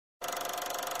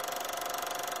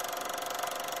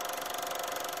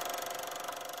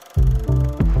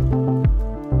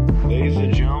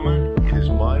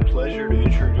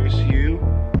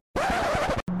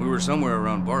somewhere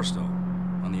around Barstow,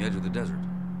 on the edge of the desert,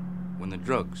 when the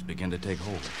drugs began to take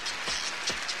hold.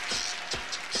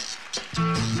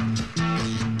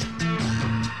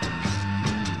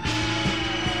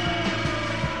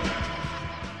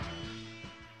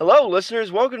 Hello,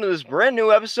 listeners. Welcome to this brand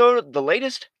new episode, the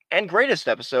latest and greatest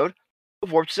episode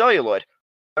of Warped Celluloid.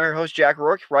 I'm your host, Jack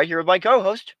Rourke, right here with my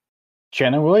co-host,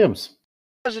 Chandler Williams.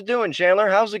 How's it doing,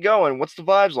 Chandler? How's it going? What's the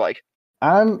vibes like?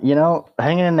 I'm,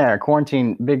 hanging in there.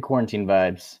 Big quarantine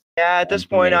vibes. Yeah, at this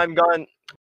point, I'm not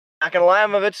gonna lie,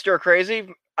 I'm a bit stir crazy.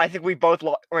 I think we both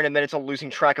are in a minute of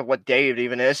losing track of what day it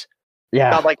even is.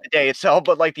 Yeah. Not like the day itself,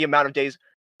 but like the amount of days.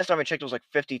 Last time I checked, it was like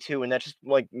 52, and that just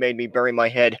like made me bury my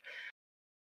head.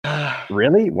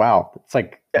 Really? Wow. It's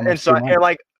like and so, and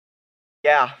like,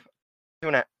 yeah,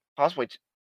 2.5, possibly.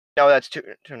 No, that's two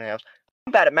and a half.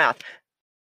 I'm bad at math.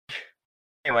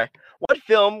 Anyway, what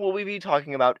film will we be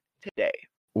talking about today?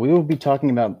 We will be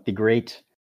talking about the great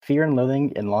Fear and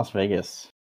Loathing in Las Vegas.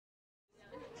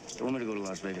 You want me to go to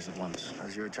Las Vegas at once?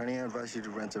 As your attorney, I advise you to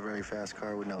rent a very fast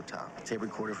car with no top. Tape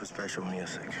recorder for special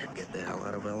music. Get the hell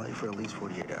out of LA for at least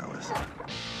 48 hours.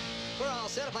 We're all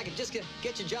set. If I could just get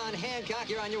you John Hancock,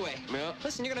 you're on your way. Yeah.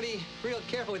 Listen, you're gonna be real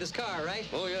careful with this car, right?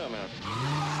 Oh, yeah, man.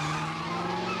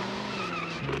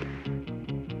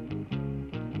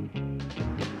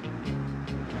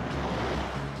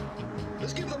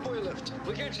 Let's give the boy a lift.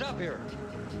 We can't stop here.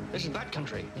 This is bat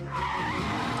country.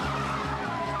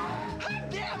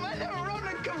 Damn, I never rode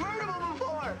a convertible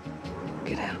before!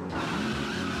 Get out.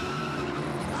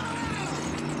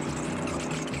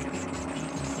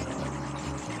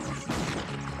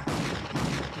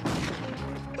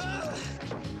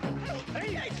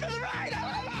 Hey, to the right!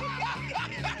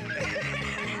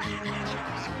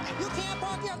 You can't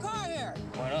park your car here.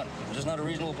 Why not? Is this not a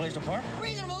reasonable place to park?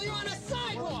 Reasonable, you're on a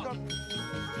sidewalk.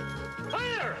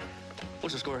 Fire!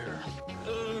 What's the score here?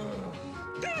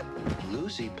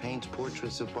 Lucy paints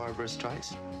portraits of Barbara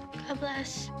Streisand. God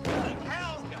bless.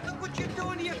 Hell, look what you're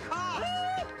doing to your car.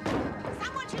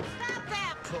 Someone should stop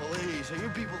them! Police, are you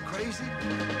people crazy?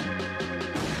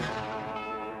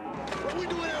 What are we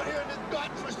doing out here on this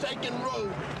godforsaken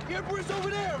road? The Emperor's over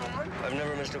there, man. I've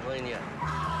never missed a plane yet.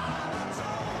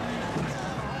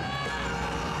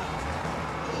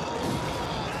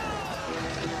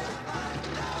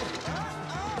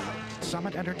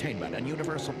 Summit Entertainment and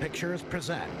Universal Pictures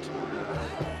present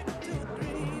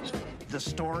the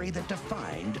story that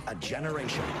defined a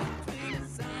generation.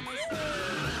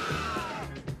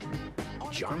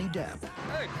 Johnny Depp,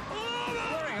 Hey! Good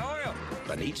morning, how are you?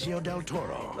 Benicio del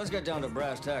Toro, Let's get down to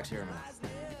brass tacks here, man.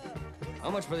 How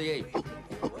much for the ape?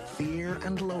 Fear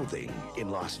and Loathing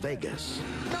in Las Vegas.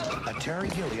 A Terry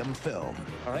Gilliam film.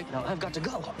 All right, now I've got to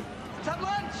go. Let's have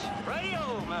lunch.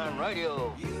 Radio, man,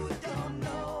 radio.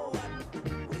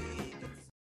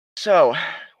 So,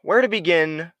 where to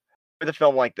begin with a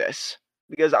film like this?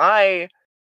 Because I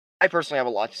personally have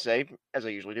a lot to say, as I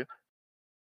usually do.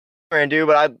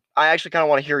 But I actually kind of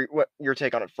want to hear what your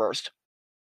take on it first.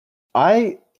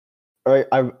 I've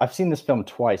seen this film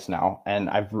twice now,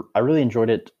 and I really enjoyed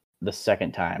it the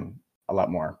second time a lot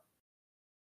more.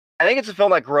 I think it's a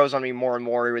film that grows on me more and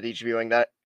more with each viewing. That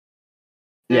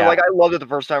Yeah. like I loved it the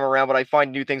first time around, but I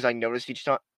find new things I noticed each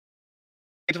time.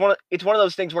 It's one of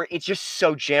those things where it's just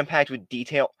so jam packed with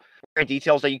details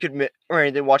that you could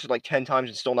watch it like 10 times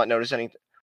and still not notice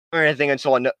anything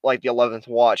until like the 11th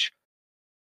watch.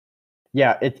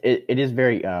 Yeah, it is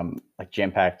very like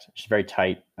jam packed, just very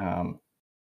tight.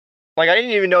 Like I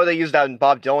didn't even know they used that in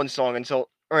Bob Dylan's song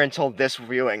until this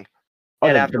viewing. Oh,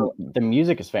 And the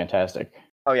music is fantastic.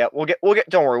 Oh yeah, we'll get.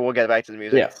 Don't worry, we'll get back to the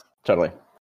music. Yes, totally.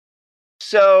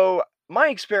 So my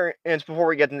experience before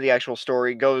we get into the actual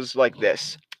story goes like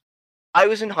this: I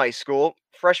was in high school,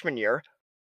 freshman year.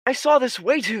 I saw this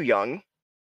way too young,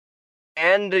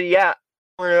 and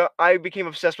I became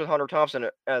obsessed with Hunter Thompson.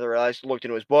 I looked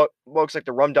into his books like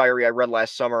the Rum Diary I read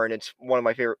last summer, and it's one of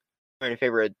my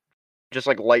favorite, just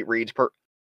like light reads.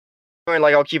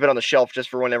 Like I'll keep it on the shelf just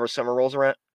for whenever summer rolls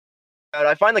around. And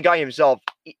I find the guy himself,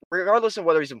 regardless of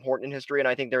whether he's important in history, and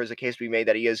I think there is a case to be made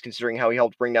that he is, considering how he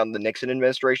helped bring down the Nixon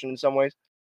administration in some ways.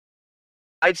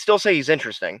 I'd still say he's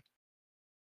interesting.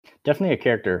 Definitely a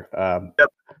character. The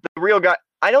real guy.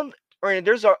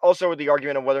 There's also the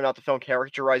argument of whether or not the film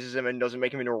characterizes him and doesn't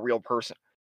make him into a real person.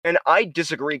 And I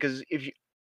disagree, because I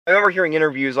remember hearing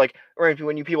interviews like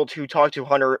when people talk to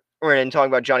Hunter and talking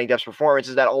about Johnny Depp's performance,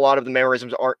 is that a lot of the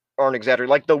mannerisms aren't exaggerated,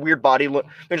 like the weird body look,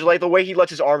 like the way he lets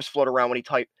his arms float around when he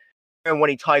types,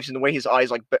 and the way his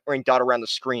eyes like dot around the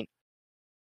screen.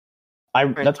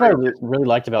 That's what I really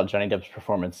liked about Johnny Depp's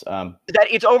performance. That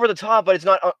it's over the top, but it's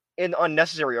not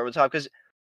unnecessary over the top, because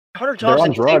Hunter They're on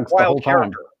Thompson is a drugs the whole wild time.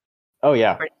 character. Oh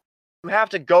yeah, Right. You have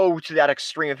to go to that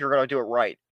extreme if you're going to do it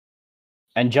right.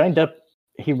 and Johnny Depp,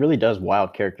 he really does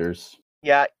wild characters.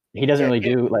 Yeah, He doesn't Yeah, really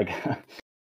do like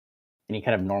any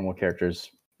kind of normal characters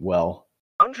well.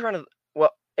 I'm trying to.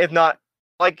 Well, if not,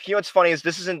 like, what's funny is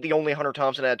this isn't the only Hunter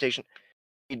Thompson adaptation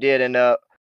he did, and I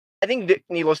think,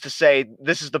 needless to say,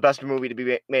 this is the best movie to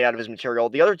be made out of his material.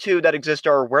 The other two that exist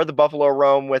are Where the Buffalo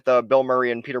Roam with Bill Murray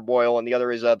and Peter Boyle, and the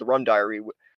other is The Rum Diary,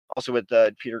 also with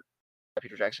Peter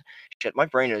Jackson. Shit, my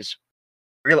brain is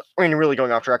really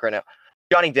going off track right now.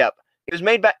 Johnny Depp. It was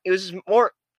made back. It was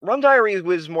more. Rum Diary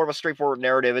was more of a straightforward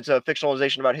narrative. It's a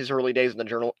fictionalization about his early days in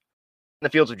the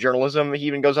fields of journalism. He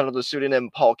even goes under the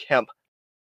pseudonym Paul Kemp.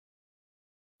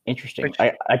 Interesting.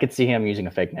 I could see him using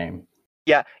a fake name.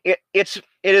 Yeah, it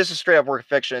is a straight up work of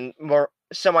fiction, more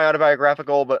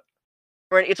semi-autobiographical, but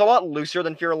it's a lot looser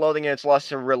than Fear and Loathing, and it's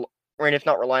less if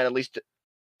not reliant, at least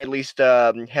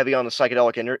heavy on the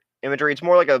psychedelic imagery. It's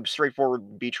more like a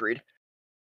straightforward beach read,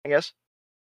 I guess.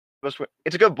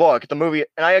 It's a good book. The movie,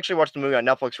 and I actually watched the movie on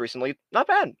Netflix recently. Not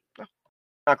bad, not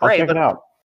I'll great, check but it out.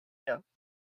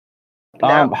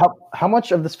 yeah. How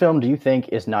much of this film do you think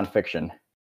is nonfiction?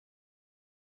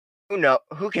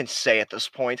 Who can say at this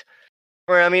point?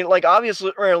 I mean, like,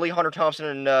 obviously, Hunter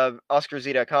Thompson and Oscar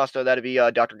Zeta Acosta, that'd be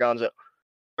Dr. Gonzo,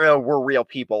 were real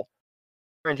people.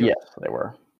 Yes, they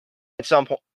were. At some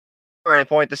point, or any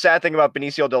point, the sad thing about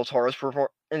Benicio del Toro's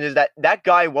performance is that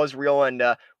guy was real, and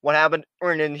what happened,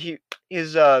 and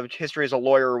his history as a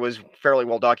lawyer was fairly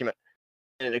well documented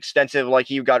and extensive. Like,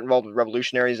 he got involved with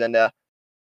revolutionaries, and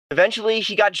eventually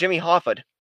he got Jimmy Hoffa.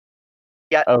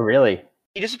 Yeah. Oh, really?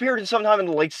 He disappeared sometime in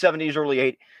the late 70s,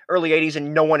 early 80s,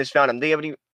 and no one has found him. They haven't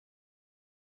even.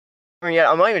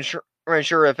 I'm not even sure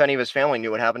if any of his family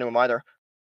knew what happened to him either.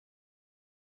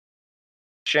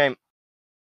 Shame.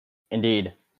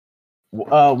 Indeed.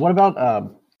 What about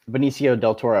Benicio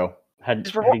del Toro?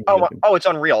 It's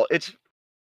unreal. It's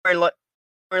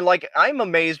like I'm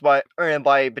amazed by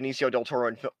Benicio del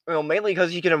Toro, and mainly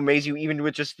because he can amaze you even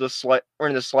with just the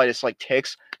slightest like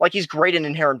ticks. Like, he's great in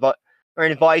Inherent Vice.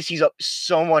 He's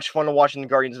so much fun to watch in the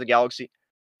Guardians of the Galaxy,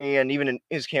 and even in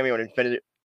his cameo in Infinity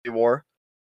War.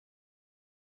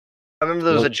 I remember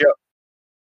there was a joke.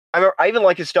 I even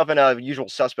like his stuff in Usual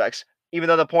Suspects, even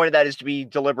though the point of that is to be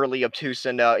deliberately obtuse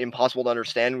and impossible to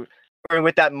understand.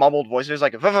 With that mumbled voice, it was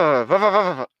like even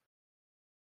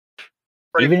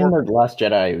in The Last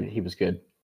Jedi, he was good.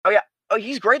 Oh,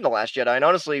 he's great in The Last Jedi, and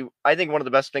honestly, I think one of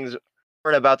the best things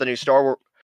about the new Star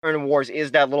Wars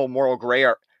is that little moral gray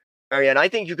area, and I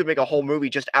think you could make a whole movie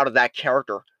just out of that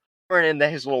character, or in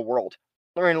his little world,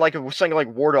 or like something like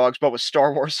War Dogs, but with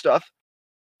Star Wars stuff.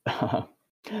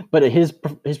 But his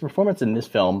performance in this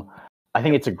film, I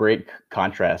think it's a great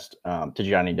contrast to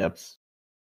Johnny Depp's.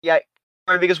 Yeah,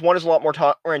 because one is a lot more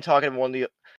talkative.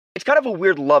 It's kind of a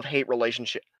weird love-hate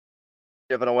relationship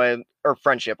in a way, or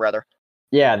friendship rather.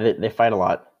 Yeah, they fight a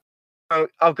lot.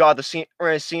 Oh god, the scene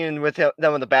with them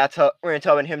in the bathtub,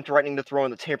 and him threatening to throw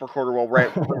in the tape recorder while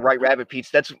Right Rabbit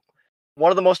Pete's. That's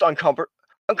one of the most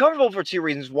uncomfortable for two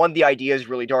reasons. One, the idea is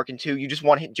really dark, and two, you just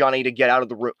want Johnny to get out of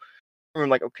the room.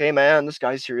 Like, okay, man, this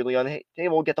guy's really on the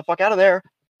table. Get the fuck out of there.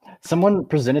 Someone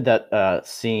presented that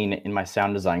scene in my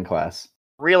sound design class.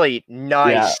 Really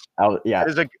nice. Yeah.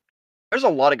 There's a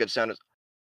lot of good sound.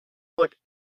 Look,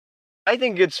 I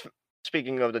think it's,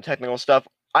 speaking of the technical stuff,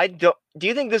 do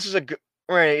you think this is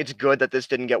it's good that this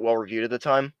didn't get well reviewed at the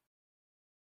time?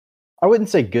 I wouldn't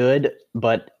say good,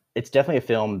 but it's definitely a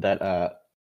film that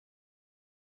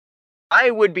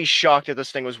I would be shocked if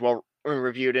this thing was well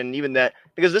reviewed, and even that,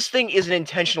 because this thing is an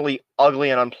intentionally ugly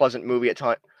and unpleasant movie at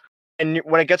times. And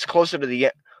when it gets closer to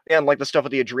the end, like the stuff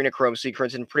with the adrenochrome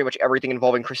sequence and pretty much everything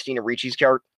involving Christina Ricci's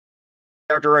character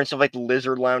and stuff like the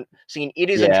lizard lounge scene, it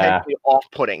is intentionally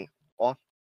off-putting.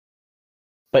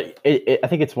 But I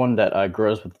think it's one that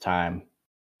grows with time.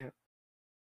 Yeah.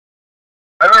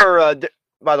 I remember,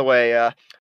 by the way,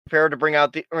 prepared to bring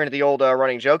out the old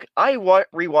running joke. I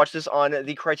rewatched this on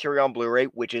the Criterion Blu-ray,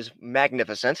 which is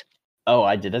magnificent. Oh,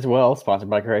 I did as well. Sponsored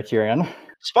by Criterion.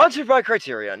 Sponsored by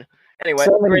Criterion. Anyway,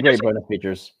 so many great bonus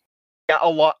features. Yeah, a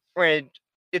lot.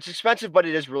 It's expensive, but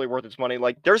it is really worth its money.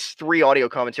 Like, there's 3 audio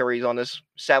commentaries on this.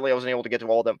 Sadly, I wasn't able to get to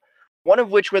all of them. One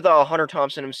of which with Hunter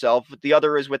Thompson himself. The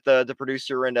other is with the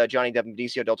producer and Johnny Depp and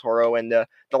Benicio del Toro. And the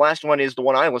last one is the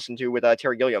one I listened to with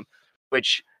Terry Gilliam,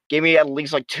 which gave me at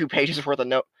least like 2 pages worth of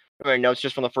notes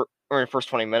just from the first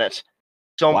 20 minutes.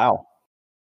 So, wow.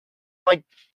 Like,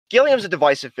 Gilliam's a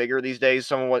divisive figure these days,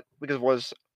 because it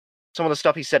was some of the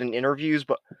stuff he said in interviews,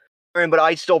 but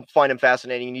I still find him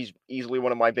fascinating. He's easily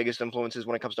one of my biggest influences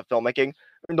when it comes to filmmaking.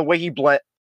 And the way he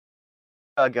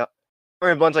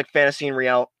or it blends like fantasy and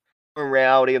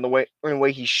reality, and the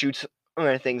way he shoots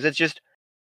things. It's just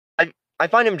I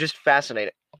find him just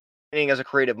fascinating as a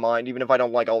creative mind, even if I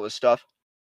don't like all this stuff.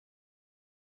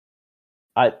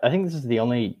 I think this is the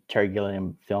only Terry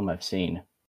Gilliam film I've seen.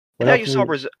 What Yeah, else you is saw he-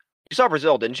 Brazil. You saw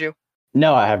Brazil, didn't you?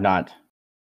 No, I have not.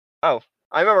 I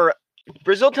remember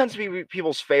Brazil tends to be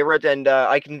people's favorite, and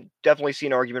I can definitely see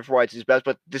an argument for why it's his best.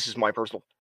 But this is my personal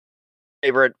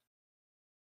favorite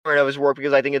of his work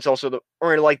because I think it's also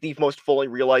the most fully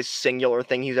realized singular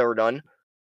thing he's ever done.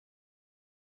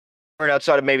 Or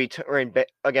outside of maybe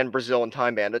again Brazil and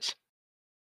Time Bandits.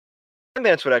 Time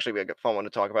Bandits would actually be a good fun one to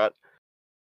talk about.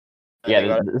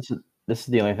 Yeah, this is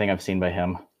the only thing I've seen by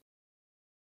him.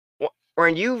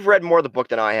 And you've read more of the book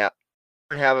than I have,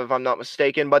 if I'm not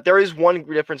mistaken. But there is one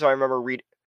difference I remember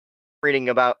reading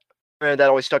about that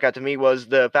always stuck out to me was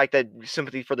the fact that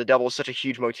sympathy for the devil is such a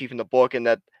huge motif in the book, and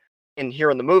that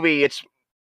here in the movie it's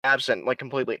absent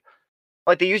completely.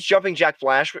 Like they use Jumping Jack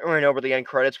Flash over the end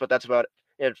credits, but that's about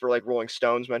it for Rolling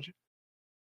Stones mentioned.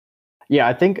 Yeah,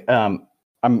 I think I'm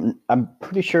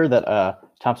pretty sure that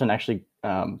Thompson actually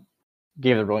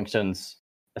gave the Rolling Stones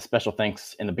a special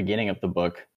thanks in the beginning of the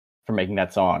book for making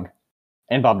that song,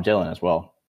 and Bob Dylan as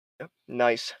well. Yep.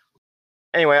 Nice.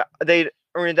 Anyway,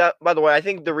 that, by the way, I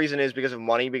think the reason is because of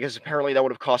money, because apparently that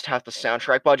would have cost half the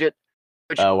soundtrack budget.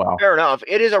 Which, Oh wow. fair enough.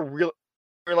 It is a real,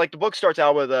 the book starts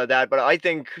out with that, but I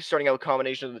think starting out with a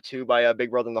combination of the two by Big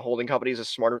Brother and the Holding Company is a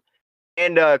smarter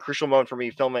and crucial moment for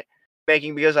me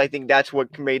filmmaking, because I think that's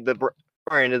what made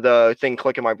the thing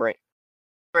click in my brain.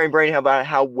 About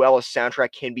how well a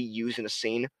soundtrack can be used in a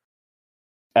scene.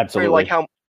 Absolutely.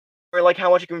 Like how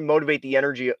much it can motivate the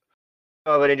energy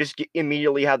of it and just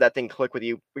immediately have that thing click with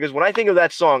you. Because when I think of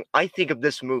that song, I think of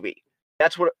this movie.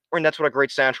 That's what a great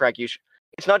soundtrack use.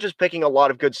 It's not just picking a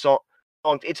lot of good songs;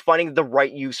 it's finding the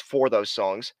right use for those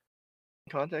songs.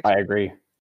 Context. I agree.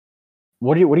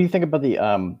 What do you think about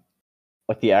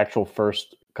the actual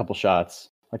first couple shots,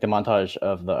 like the montage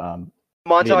of the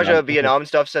montage of Vietnam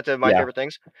stuff set to my Yeah. favorite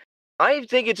things? I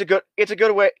think it's a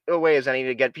good way as any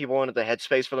to get people into the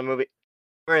headspace for the movie.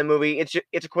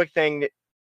 It's a quick thing.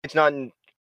 It's not.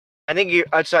 I think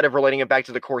outside of relating it back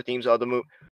to the core themes of the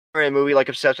movie, like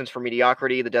acceptance for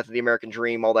mediocrity, the death of the American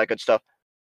dream, all that good stuff.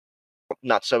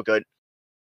 Not so good.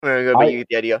 But you get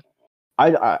the idea.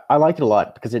 I liked it a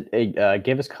lot because it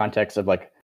gave us context of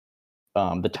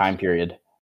the time period.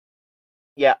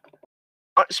 Yeah.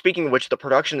 Speaking of which, the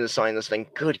production design of this thing,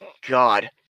 good God.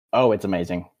 Oh, it's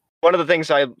amazing. One of the things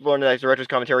I learned in the director's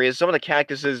commentary is some of the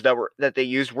cactuses that they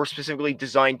used were specifically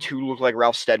designed to look like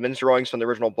Ralph Steadman's drawings from the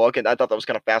original book, and I thought that was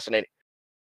kind of fascinating.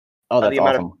 Oh, that's the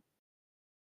amount of- awesome.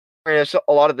 There's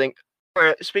a lot of things.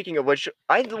 Speaking of which,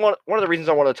 one of the reasons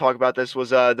I wanted to talk about this was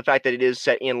the fact that it is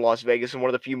set in Las Vegas, and one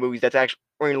of the few movies that's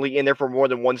actually in there for more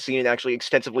than one scene and actually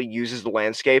extensively uses the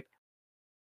landscape.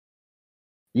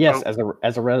 Yes, as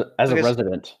a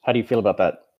resident, how do you feel about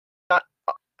that?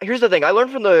 Here's the thing: I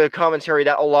learned from the commentary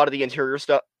that a lot of the interior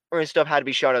stuff had to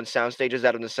be shot on sound stages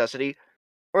out of necessity.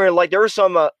 There were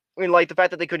some, the fact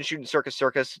that they couldn't shoot in Circus,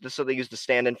 so they used the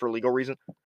stand-in for legal reasons.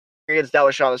 That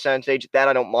was shot on the sound stage. That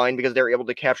I don't mind because they were able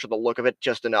to capture the look of it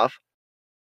just enough.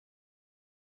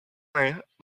 And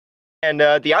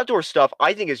the outdoor stuff,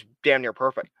 I think, is damn near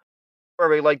perfect.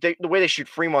 The way they shoot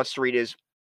Fremont Street is,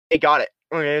 they got it.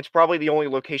 It's probably the only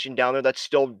location down there that's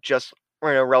still just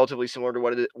relatively similar to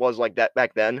what it was like that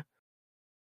back then.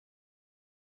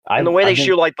 And the way they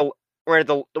shoot the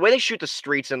way they shoot the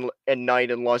streets at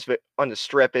night in Las Vegas on the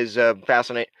Strip is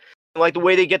fascinating. Like the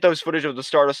way they get those footage of the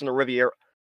Stardust and the Riviera,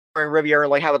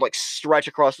 have it stretch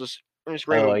across the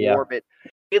screen and warp it.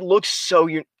 It looks so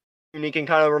unique and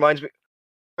kind of reminds me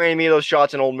of those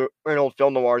shots in old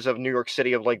film noirs of New York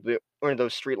City of those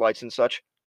streetlights and such.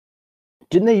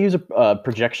 Didn't they use a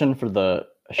projection for the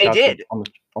shots? They did. On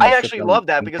the I actually love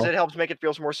that because it helps make it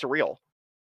feel more surreal.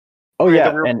 Oh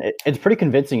yeah, and it's pretty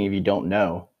convincing if you don't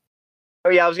know. Oh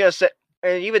yeah, I was gonna say,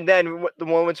 and even then, the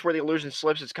moments where the illusion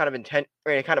slips, it's kind of intent,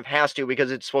 it kind of has to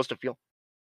because it's supposed to feel.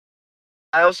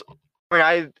 I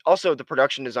also the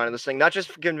production design of this thing, not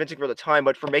just for convincing for the time,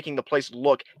 but for making the place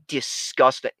look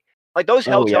disgusting. Like those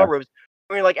hotel rooms,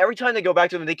 every time they go back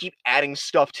to them, they keep adding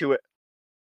stuff to it.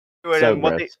 So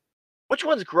gross. Which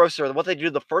one's grosser? What they do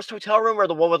to the first hotel room, or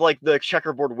the one with the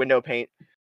checkerboard window paint?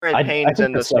 I think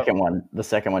the second one. The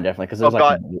second one definitely, because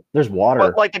there's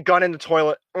water. But the gun in the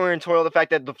toilet, the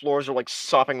fact that the floors are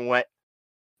sopping wet.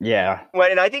 Yeah.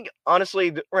 And I think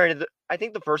honestly, I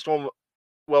think the first one,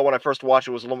 well, when I first watched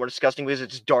it, was a little more disgusting because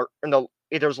it's dark and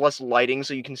there's less lighting,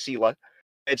 so you can see less,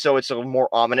 and so it's a little more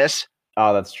ominous.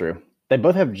 Oh, that's true. They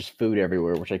both have just food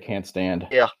everywhere, which I can't stand.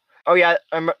 Yeah, Oh yeah,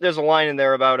 there's a line in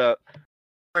there about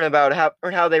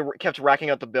how they kept racking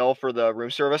up the bill for the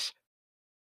room service.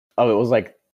 Oh, it was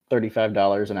like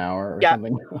 $35 an hour or Yeah.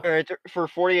 something. For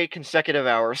 48 consecutive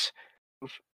hours.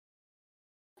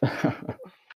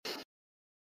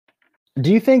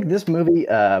 Do you think this movie,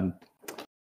 I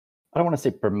don't want to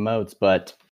say promotes,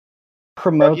 but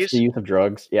promotes use? the use of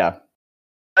drugs? Yeah.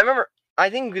 I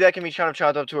think that can be kind of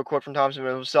chalked up to a quote from Thompson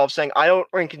himself saying, "I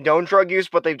don't condone drug use,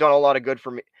 but they've done a lot of good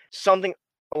for me." Something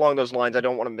along those lines. I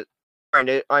don't want to.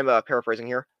 I'm paraphrasing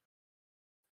here.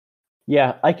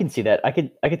 Yeah, I can see that. I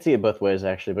could see it both ways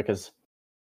actually, because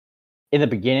in the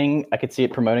beginning I could see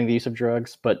it promoting the use of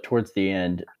drugs, but towards the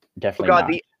end, definitely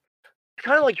not.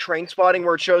 Kind of like Train Spotting,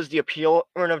 where it shows the appeal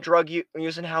of drug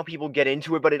use and how people get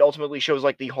into it, but it ultimately shows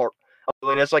like the heart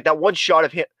of it's like that one shot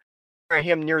of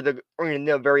him near the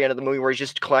very end of the movie where he's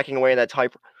just clacking away in that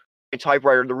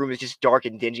typewriter. The room is just dark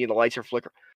and dingy, and the lights are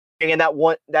flickering. And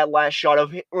that last shot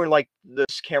of him, or like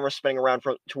this camera spinning around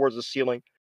towards the ceiling,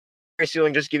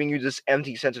 just giving you this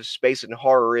empty sense of space and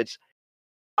horror. It's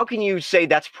how can you say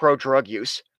that's pro drug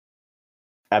use?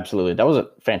 Absolutely, that was a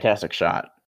fantastic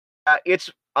shot.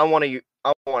 I want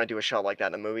to do a shot like that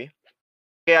in a movie.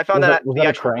 Yeah, I found that the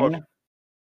actual quote.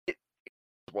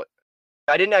 What?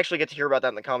 I didn't actually get to hear about that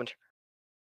in the commentary.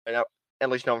 At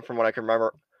least not from what I can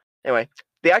remember. Anyway,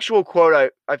 the actual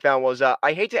quote I found was,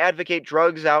 "I hate to advocate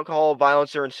drugs, alcohol,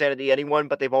 violence, or insanity to anyone,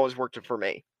 but they've always worked for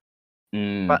me."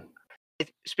 But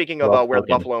speaking of where the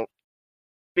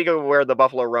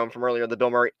buffalo roam from earlier, the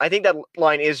Bill Murray, I think that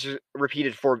line is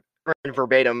repeated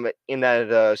verbatim in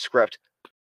that script.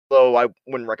 Though I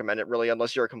wouldn't recommend it really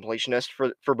unless you're a completionist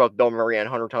for both Bill Murray and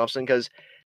Hunter Thompson, because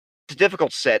it's a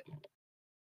difficult sit.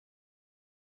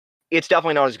 It's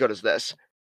definitely not as good as this.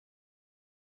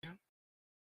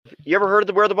 You ever heard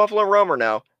of Where the Buffalo Roam or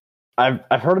no?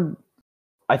 I've heard.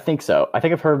 I think so. I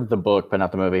think I've heard of the book, but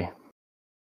not the movie.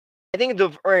 I think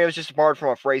it was just borrowed from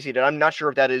a phrase he did. I'm not sure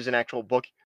if that is an actual book,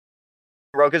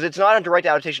 because it's not a direct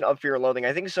adaptation of Fear and Loathing.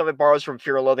 I think some of it borrows from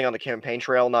Fear and Loathing on the Campaign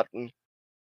Trail,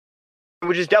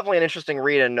 which is definitely an interesting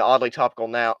read and oddly topical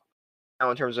now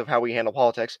in terms of how we handle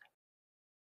politics.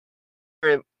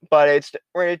 But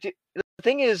the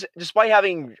thing is, despite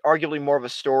having arguably more of a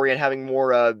story and having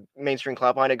more mainstream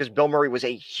clout behind it, because Bill Murray was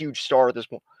a huge star at this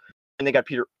point, and they got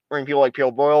people like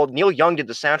Peter Boyle, Neil Young did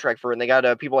the soundtrack for it, and they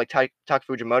got people like Taka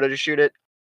Fujimoto to shoot it.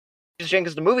 It's a shame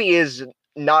because the movie is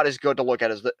not as good to look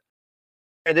at as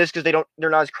this, because they're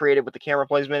not as creative with the camera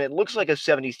placement. It looks like a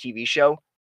 70s TV show.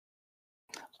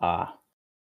 Yeah,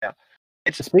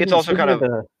 it's also kind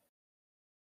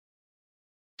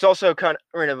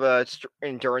of an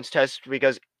endurance test,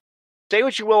 because say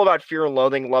what you will about Fear and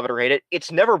Loathing, love it or hate it,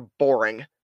 it's never boring.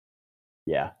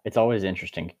 Yeah, it's always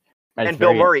interesting. And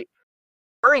Bill Murray,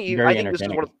 I think this is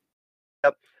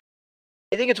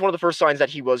I think it's one of the first signs that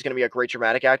he was going to be a great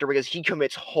dramatic actor, because he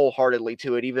commits wholeheartedly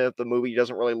to it, even if the movie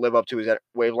doesn't really live up to his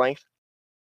wavelength.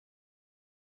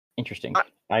 Interesting.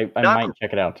 I might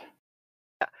check it out.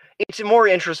 It's more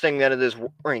interesting than it is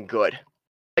good.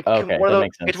 Like, okay, that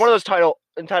makes sense. It's one of those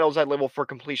titles I label for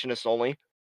completionists only.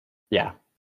 Yeah.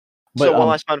 But so one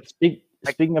last time,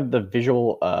 speaking of the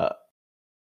visual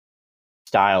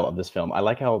style of this film, I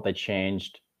like how they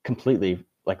changed completely,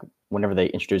 like whenever they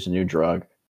introduced a new drug.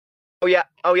 Oh yeah.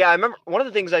 I remember one of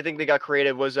the things I think they got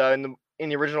creative was in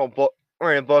the original book,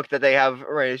 or in a book, that they have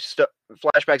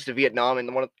flashbacks to Vietnam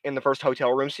in the first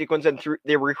hotel room sequence, and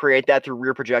they recreate that through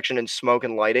rear projection and smoke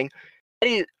and lighting.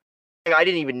 I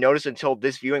didn't even notice until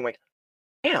this viewing. Like,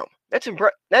 damn,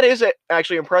 that is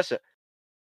actually impressive.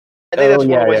 I think that's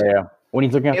one of the ways. Yeah. When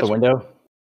he's looking out the window.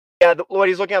 Yeah, when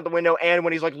he's looking out the window, and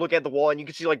when he's like looking at the wall, and you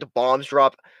can see like the bombs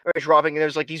dropping, and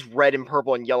there's like these red and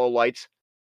purple and yellow lights.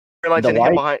 Lights and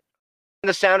him behind, and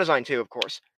the sound design too, of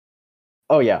course.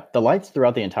 Oh yeah, the lights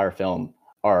throughout the entire film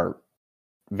are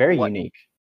very unique.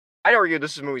 I'd argue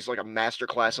this movie's like a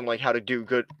masterclass in like how to do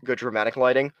good dramatic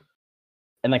lighting,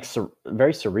 and like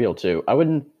very surreal too. I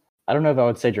don't know if I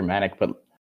would say dramatic, but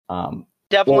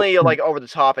definitely like over the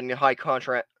top and high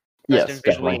contrast. Yes, and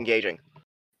visually engaging,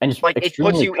 and just like it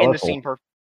puts you colorful. in the scene perfect.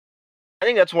 I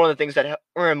think that's one of the things that,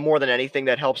 more than anything,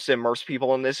 that helps immerse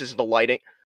people in this is the lighting.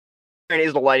 And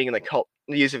is the lighting and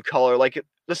the use of color. Like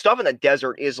the stuff in the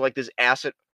desert is like this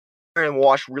acid and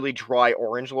wash, really dry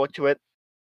orange look to it.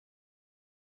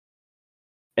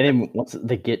 And then once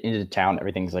they get into town,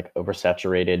 everything's like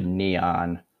oversaturated,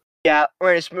 neon. Yeah,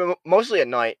 it's mostly at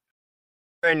night.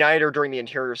 At night or during the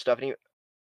interior stuff.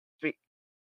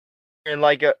 And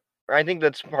like, I think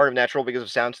that's part of natural because of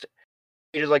sound.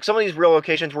 It is like some of these real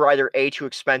locations were either too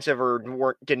expensive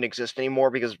or didn't exist anymore,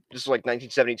 because this is like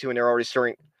 1972 and they're already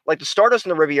starting. Like the Stardust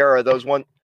and the Riviera, those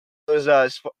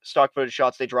those stock footage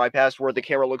shots they drive past where the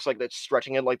camera looks like it's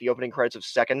stretching it like the opening credits of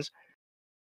Seconds.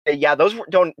 Yeah, those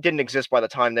didn't exist by the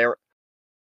time they were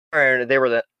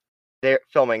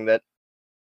filming that.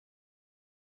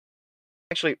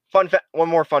 Actually, one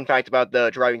more fun fact about the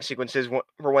driving sequences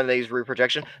for when they use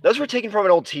reprojection. Those were taken from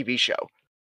an old TV show.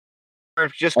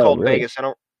 It's just called really? Vegas. I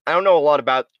don't know a lot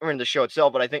about the show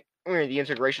itself, but I think the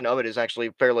integration of it is actually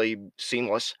fairly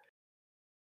seamless.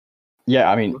 Yeah,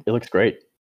 I mean, it looks great.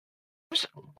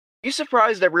 Are you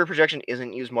surprised that rear projection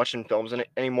isn't used much in films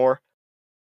anymore?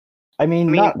 I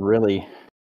mean, not really.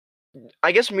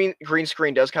 I guess green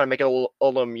screen does kind of make it a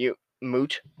little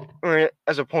moot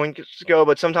as a point to go,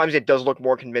 but sometimes it does look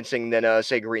more convincing than,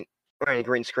 say, green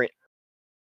screen.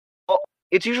 Well,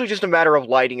 it's usually just a matter of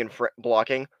lighting and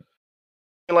blocking.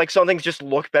 And, like, some things just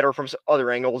look better from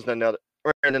other angles than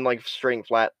like straight and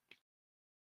flat.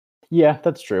 Yeah,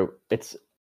 that's true.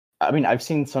 I mean, I've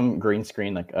seen some green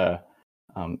screen like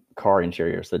car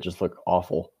interiors that just look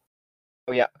awful.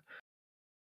 Oh yeah.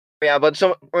 Yeah, but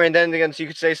and then again, so you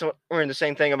could say the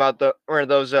same thing about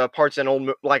those parts in old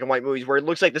black and white movies where it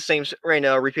looks like the same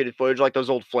repeated footage, like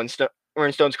those old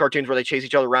Flintstones cartoons where they chase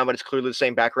each other around, but it's clearly the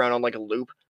same background on like a loop.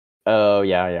 Oh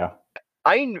yeah.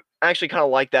 I actually kind of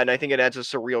like that, and I think it adds a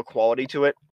surreal quality to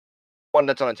it. One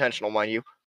that's unintentional, mind you.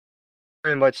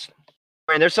 But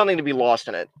there's something to be lost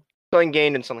in it, something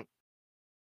gained and something.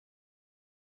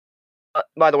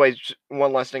 By the way,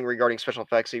 one last thing regarding special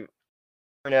effects.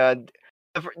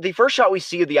 The first shot we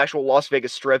see of the actual Las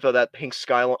Vegas Strip of that pink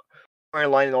skyline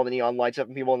and all the neon lights up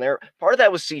and people in there, part of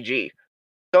that was CG.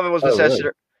 Some of it was necessary.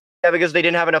 Really? Yeah, because they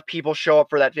didn't have enough people show up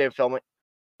for that day of filming,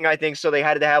 I think, so they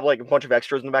had to have like a bunch of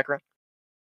extras in the background.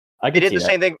 They did the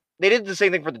same thing. They did the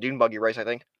same thing for the Dune buggy race, I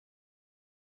think.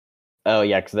 Oh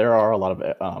yeah, because there are a lot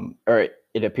of or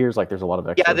it appears like there's a lot of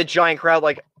extras. Yeah, the giant crowd.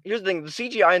 Like, here's the thing: the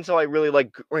CGI until I really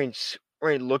like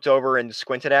looked over and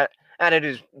squinted at it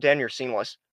is damn near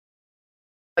seamless.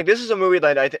 Like, this is a movie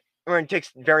that I think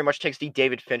very much takes the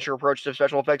David Fincher approach to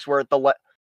special effects, where the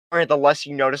less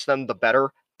you notice them, the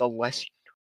better. The less,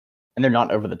 and they're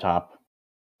not over the top.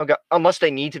 Okay, unless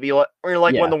they need to be, when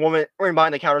the woman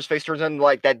behind the counter's face turns into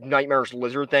like that nightmarish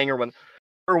lizard thing, or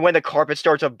when the carpet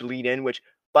starts to bleed in. Which,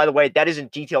 by the way, that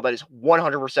isn't detail that is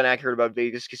 100% accurate about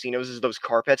Vegas casinos. Is those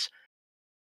carpets,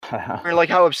 or like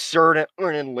how absurd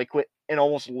and liquid and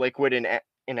almost liquid and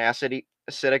acidic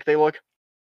they look.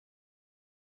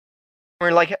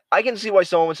 Or like, I can see why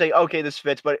someone would say, okay, this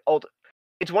fits, but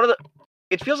it's one of the.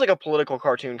 It feels like a political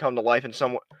cartoon come to life in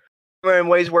some way, in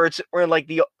ways where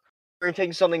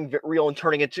taking something real and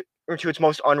turning it to its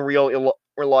most unreal,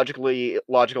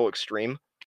 logical extreme.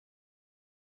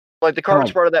 Like the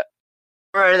carpet's part of that.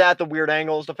 The weird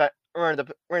angles, the fact, even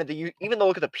the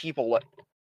look of the people.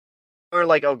 Or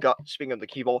like, oh god, speaking of the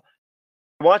people,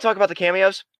 you want to talk about the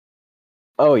cameos?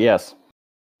 Oh yes.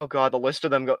 Oh god, the list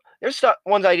of them go. There's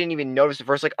ones I didn't even notice at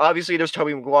first. Like, obviously, there's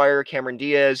Tobey Maguire, Cameron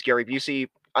Diaz, Gary Busey.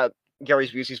 Gary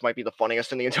Busey's might be the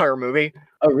funniest in the entire movie.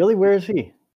 Oh really? Where is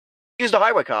he? He's the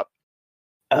highway cop.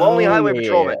 Lonely highway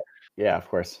patrolman. Yeah, of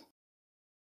course.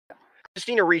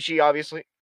 Christina Ricci, obviously,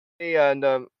 and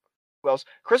who else?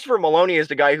 Christopher Maloney is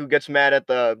the guy who gets mad at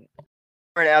the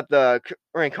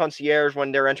concierge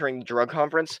when they're entering the drug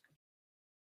conference.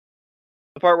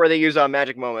 The part where they use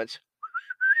magic moments.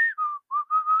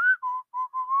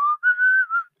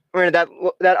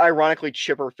 That ironically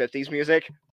chipper 50s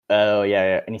music. Oh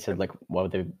yeah, and he said like, why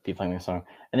would they be playing this song?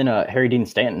 And then Harry Dean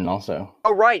Stanton also.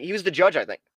 Oh right, he was the judge, I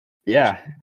think. Yeah.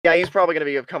 Yeah, he's probably going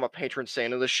to become a patron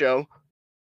saint of the show.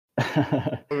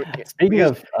 Speaking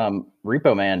of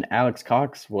Repo Man, Alex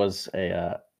Cox was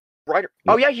a writer.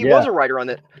 Oh yeah, he was a writer on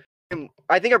it.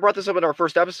 I think I brought this up in our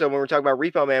first episode when we were talking about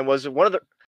Repo Man. Was one of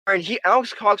the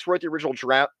Alex Cox wrote the original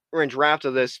draft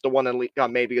of this, the one that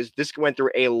got made, because this went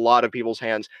through a lot of people's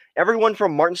hands. Everyone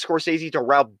from Martin Scorsese to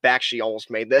Ralph Bakshi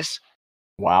almost made this.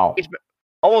 Wow. It's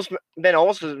almost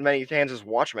as many hands as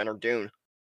Watchmen or Dune.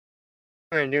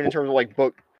 And Dune in terms of like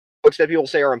books that people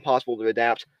say are impossible to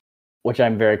adapt. Which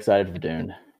I'm very excited for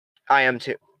Dune. I am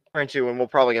too. And we'll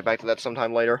probably get back to that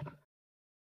sometime later.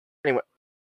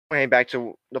 Anyway, back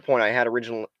to the point I had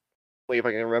originally, if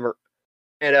I can remember.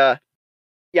 And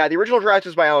yeah, the original draft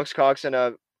was by Alex Cox, and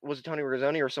was it Tony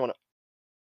Rizzoni or someone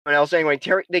else? Anyway,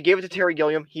 they gave it to Terry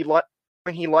Gilliam. He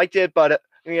liked it, but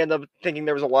he ended up thinking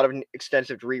there was a lot of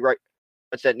extensive rewrites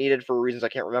that needed for reasons I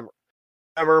can't remember.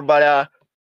 But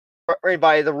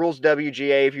by the rules of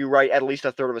WGA, if you write at least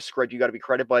a third of a script, you got to be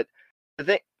credited. But the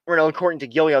thing, according to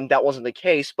Gilliam, that wasn't the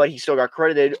case, but he still got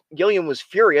credited. Gilliam was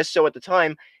furious, so at the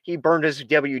time, he burned his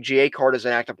WGA card as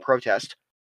an act of protest.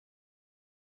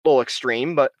 A little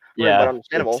extreme, but yeah,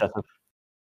 understandable.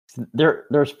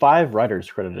 There's 5 writers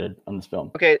credited on this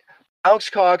film. Okay, Alex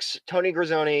Cox, Tony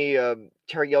Grisoni,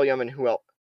 Terry Gilliam, and who else?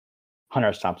 Hunter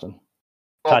S. Thompson.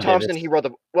 Well, Todd Thompson, Davis. he wrote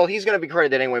the. Well, he's going to be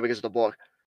credited anyway because of the book.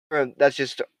 That's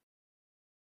just.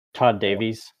 Todd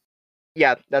Davies.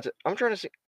 Yeah, that's it. I'm trying to see.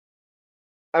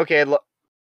 Okay,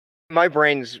 my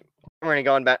brain's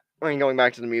going back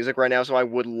to the music right now, so I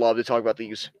would love to talk about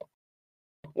these.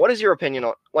 What is your opinion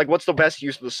on, like, what's the best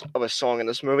use of a song in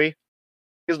this movie?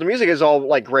 Because the music is all,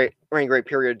 like, great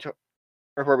period,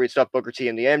 appropriate stuff, Booker T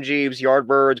and the MGs,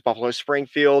 Yardbirds, Buffalo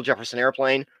Springfield, Jefferson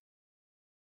Airplane.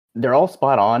 They're all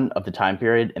spot on of the time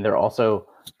period, and they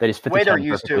just fit the tone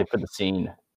perfectly for the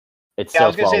scene. It's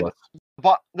so flawless.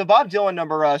 The Bob Dylan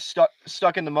number,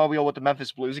 stuck in the Mobile with the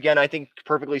Memphis Blues again, I think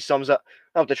perfectly sums up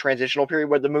the transitional period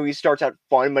where the movie starts out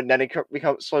fun, but then it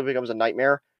slowly becomes a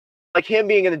nightmare. Like him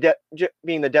being in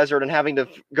the desert and having to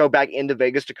go back into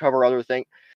Vegas to cover other things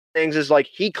is like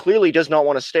he clearly does not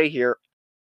want to stay here.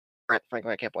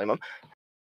 Frankly, I can't blame him.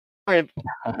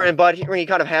 But he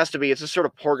kind of has to be. It's a sort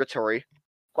of purgatory,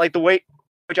 like the way,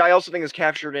 which I also think is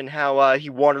captured in how he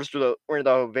wanders through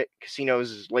the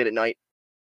casinos late at night.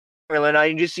 And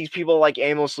I just see people like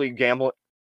aimlessly gambling,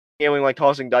 like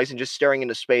tossing dice and just staring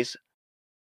into space.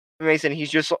 Mason,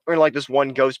 he's just like this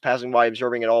one ghost passing by,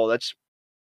 observing it all. That's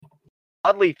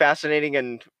oddly fascinating,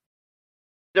 and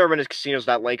never been to casinos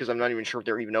that late because I'm not even sure if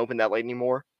they're even open that late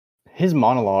anymore. His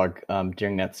monologue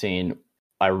during that scene,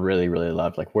 I really, really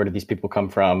loved. Like, where did these people come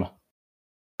from?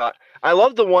 I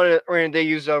love the one they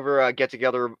used over Get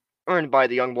Together by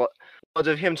the Young Bloods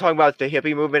of him talking about the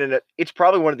hippie movement, and it's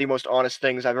probably one of the most honest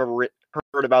things I've ever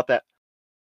heard about that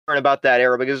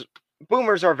era, because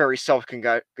boomers are very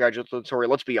self-congratulatory.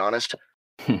 Let's be honest.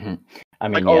 I mean,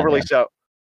 like overly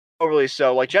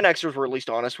so. Like Gen Xers were at least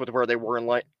honest with where they were in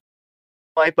life.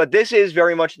 But this is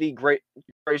very much the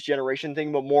greatest generation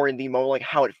thing, but more in the moment, like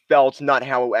how it felt, not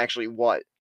how it actually was.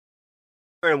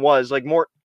 And it was like more,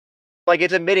 like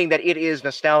it's admitting that it is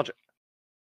nostalgic,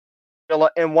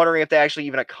 and wondering if they actually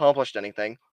even accomplished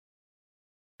anything.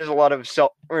 There's a lot of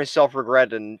self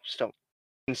regret and stuff,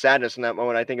 and sadness in that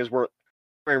moment. I think is where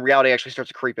reality actually starts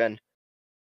to creep in.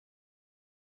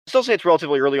 I still say it's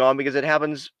relatively early on because it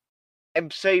happens,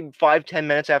 I'd say 5-10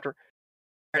 minutes after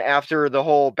the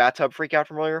whole bathtub freak out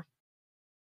from earlier.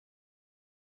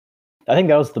 I think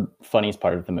that was the funniest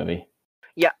part of the movie.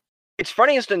 Yeah, it's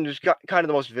funniest and just kind of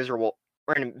the most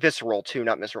visceral too,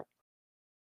 not visceral.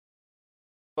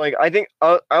 Like I think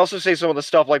I also say some of the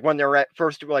stuff like when they're at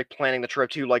first like planning the trip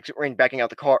too, like backing out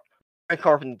the car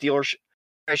from the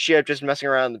dealership, just messing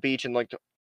around on the beach and like the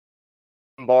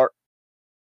bar.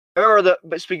 I remember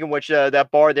but speaking of which,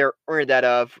 that bar there,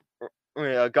 that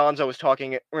Gonzo was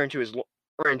talking into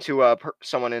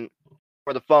someone in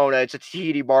or the phone. It's a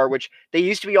Tahiti bar, which they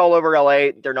used to be all over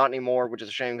LA. They're not anymore, which is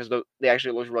a shame because they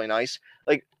actually look really nice.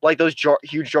 Like those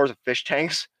huge jars of fish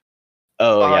tanks.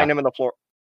 Oh, behind them in the floor.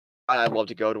 I'd love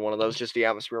to go to one of those. Just the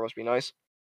atmosphere must be nice.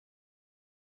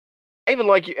 I even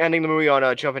like ending the movie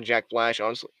on Jumpin' Jack Flash,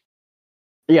 honestly.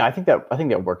 Yeah, I think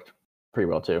that worked pretty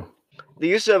well too. The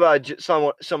use of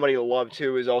somebody to love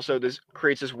too is also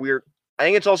creates this weird. I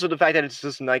think it's also the fact that it's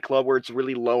this nightclub where it's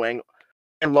really low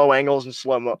angles and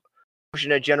slow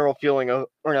motion, a general feeling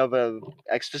of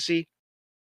ecstasy.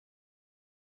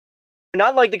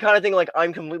 Not like the kind of thing like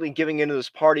I'm completely giving into this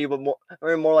party, but more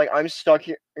like I'm stuck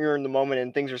here in the moment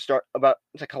and things are about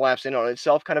to collapse in on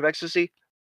itself kind of ecstasy.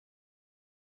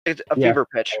 It's a fever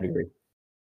pitch. I would agree.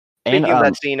 Speaking of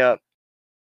that scene,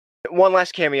 one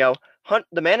last cameo.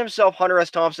 The man himself, Hunter S.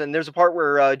 Thompson, there's a part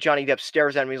where Johnny Depp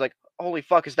stares at him. He's like, holy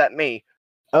fuck, is that me?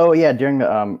 Oh, yeah, during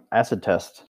the acid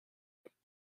test.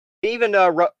 Even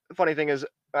funny thing is,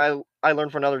 I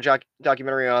learned from another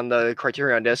documentary on the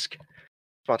Criterion disc,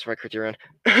 sponsored by Criterion.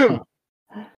 And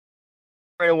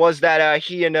it was that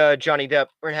he and Johnny Depp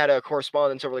had a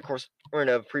correspondence over the course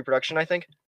of pre-production, I think.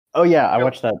 Oh yeah, I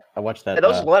watched that. Yeah,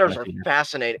 those letters are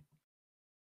fascinating.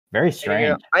 Very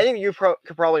strange. I think you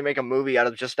could probably make a movie out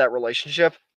of just that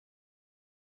relationship.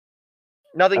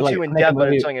 Nothing too in depth,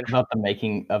 but it's something about the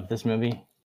making of this movie.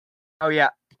 Oh yeah,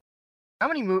 how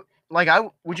many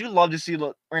would you love to see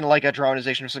like a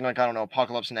dramatization of something like, I don't know,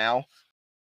 Apocalypse Now?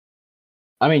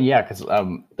 I mean, yeah, because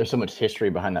there's so much history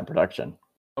behind that production.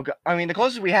 Okay, I mean, the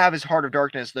closest we have is Heart of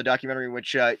Darkness, the documentary,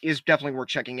 which is definitely worth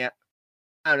checking out.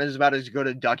 And it's about as good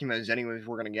a document as anyways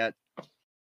we're gonna get.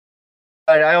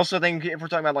 But I also think if we're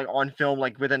talking about like on film,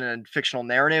 like within a fictional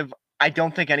narrative, I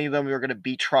don't think any of them are gonna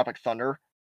beat Tropic Thunder.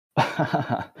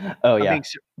 Oh yeah.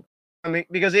 I mean,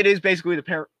 because it is basically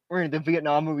the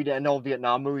Vietnam movie to end all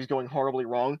Vietnam movies going horribly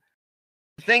wrong.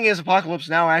 The thing is, Apocalypse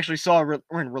Now actually saw a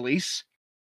release.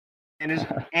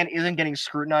 and isn't getting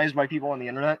scrutinized by people on the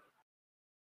internet.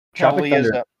 Tropic Totally is.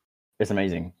 Thunder is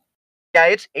amazing.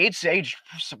 Yeah, it's aged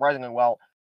surprisingly well,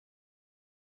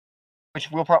 which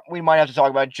we might have to talk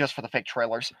about just for the fake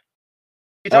trailers.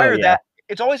 It's either yeah. that.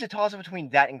 It's always a toss up between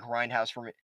that and Grindhouse for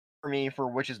me for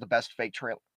which is the best fake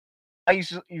trailer. I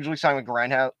usually sign with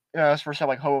Grindhouse for stuff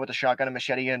like Hobo with the Shotgun and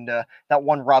Machete, and that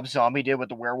one Rob Zombie did with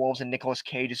the werewolves and Nicolas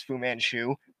Cage as Fu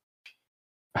Manchu.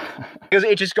 Because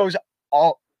it just goes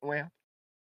all way.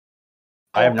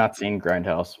 I have not seen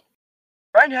Grindhouse.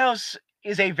 Grindhouse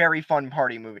is a very fun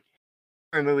party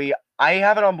movie. I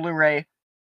have it on Blu-ray.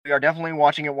 We are definitely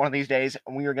watching it one of these days,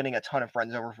 and we are getting a ton of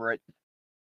friends over for it.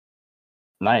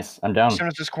 Nice, I'm down. As soon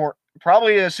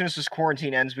as this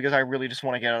quarantine ends, because I really just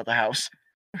want to get out of the house.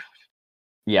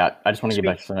 Yeah, I just want to get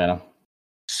back to Savannah.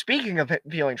 Speaking of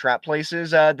feeling trapped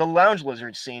places, the Lounge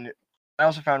Lizard scene, I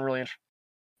also found really interesting.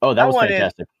 Oh, that was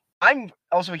fantastic. I'm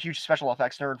also a huge special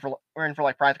effects nerd for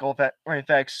like practical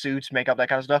effects, suits, makeup, that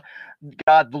kind of stuff.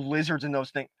 God, the lizards in those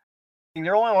things.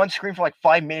 They're only on screen for like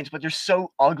 5 minutes, but they're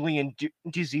so ugly and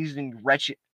diseased and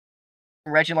wretched.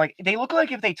 Like they look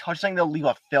like if they touch something, they'll leave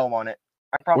a film on it.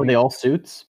 Were they all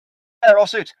suits? Yeah, they're all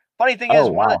suits. Funny thing is,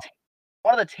 wow.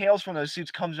 one of the tails from those suits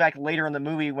comes back later in the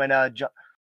movie when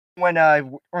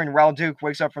Raoul Duke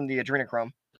wakes up from the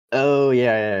adrenochrome. Oh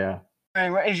yeah.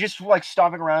 And he's just like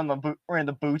stomping around in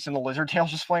the boots and the lizard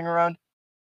tails just flying around.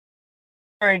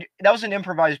 And that was an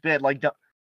improvised bit. Like,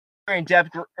 Depp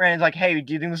ran like, "Hey,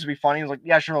 do you think this would be funny?" He was like,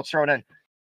 "Yeah, sure, let's throw it in."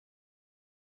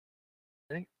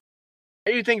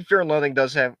 I do think Fear and Loathing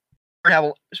does have.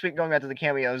 Going back to the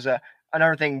cameos,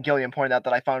 another thing Gilliam pointed out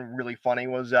that I found really funny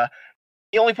was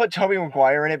he only put Tobey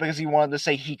Maguire in it because he wanted to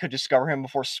say he could discover him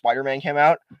before Spider-Man came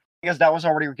out, because that was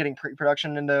already getting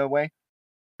pre-production in the way.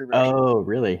 Oh,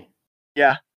 really?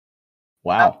 Yeah.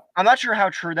 Wow. I'm not sure how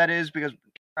true that is because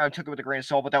I took it with a grain of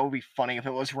salt, but that would be funny if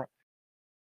it was. Well,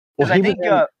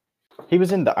 he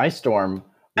was in the Ice Storm.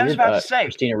 I was about to say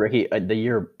Christina Ricci the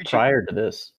year prior to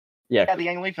this. Yeah, the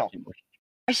Ang Lee film.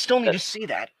 I still need to see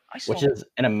that. Which is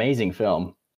an amazing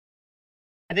film.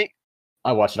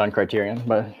 I watched it on Criterion,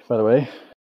 by the way.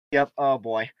 Yep. Oh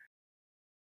boy.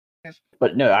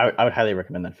 But no, I would highly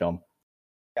recommend that film.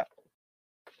 Yeah.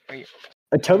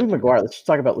 Tobey Maguire. Let's just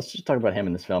talk about him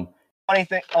in this film. Funny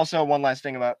thing. Also, one last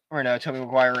thing about Tobey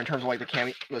Maguire in terms of like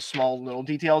the small little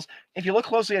details. If you look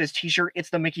closely at his T-shirt, it's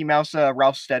the Mickey Mouse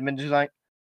Ralph Steadman design.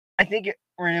 I think it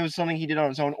was something he did on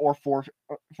his own or for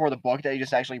the book that he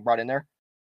just actually brought in there.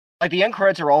 Like the end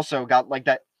credits are also got like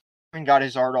that and got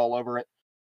his art all over it.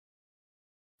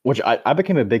 Which I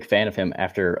became a big fan of him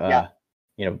after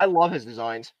I love his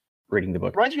designs. Reading the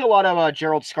book. Reminds me a lot of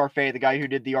Gerald Scarfe, the guy who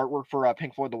did the artwork for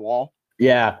Pink Floyd The Wall.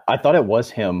 Yeah, I thought it was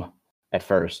him at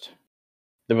first.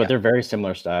 But they're very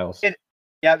similar styles.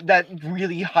 That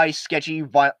really high, sketchy,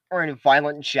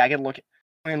 violent, jagged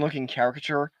looking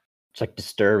caricature. It's like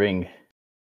disturbing.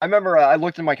 I remember I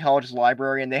looked in my college's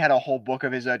library and they had a whole book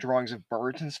of his drawings of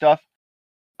birds and stuff.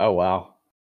 Oh, wow.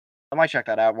 I might check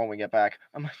that out when we get back.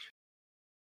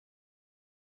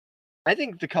 I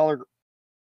think the color...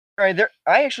 I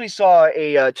actually saw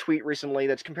a tweet recently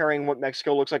that's comparing what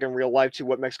Mexico looks like in real life to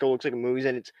what Mexico looks like in movies,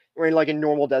 and it's like in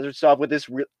normal desert stuff with this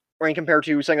compared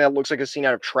to something that looks like a scene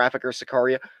out of Traffic or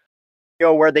Sicaria,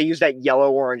 where they use that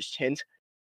yellow-orange tint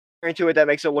into it that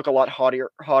makes it look a lot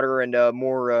hotter and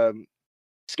more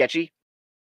sketchy.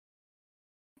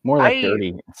 More like dirty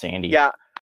and sandy. Yeah.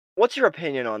 What's your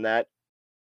opinion on that?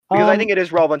 Because I think it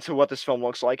is relevant to what this film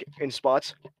looks like in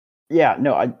spots. Yeah,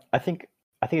 no, I think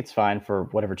it's fine for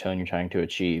whatever tone you're trying to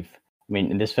achieve. I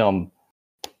mean, in this film,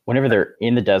 whenever they're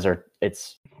in the desert,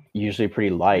 it's usually pretty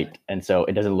light, and so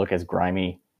it doesn't look as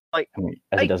grimy as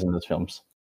it does in those films.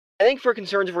 I think for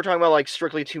concerns, if we're talking about like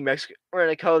strictly to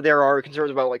Mexico, there are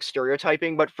concerns about like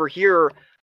stereotyping. But for here,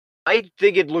 I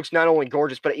think it looks not only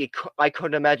gorgeous, but I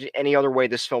couldn't imagine any other way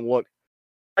this film looked.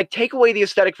 Like, take away the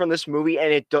aesthetic from this movie,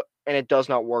 and it does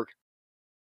not work.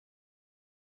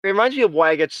 It reminds me of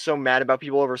why I get so mad about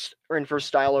people for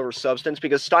style over substance,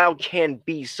 because style can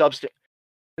be substance.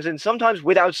 And sometimes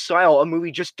without style, a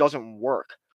movie just doesn't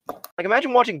work. Like,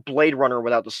 imagine watching Blade Runner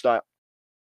without the style,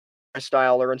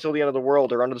 or Until the End of the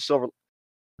World, or Under the Silver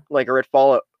Lake, or It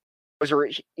Follows, or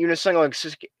even something like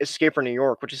Escape from New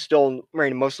York, which is still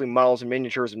mostly models and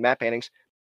miniatures and matte paintings,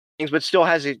 but still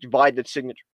has a divide that's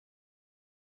signature.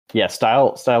 Yeah,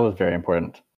 style is very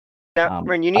important. Now,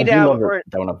 you need to have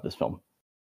that one of this film.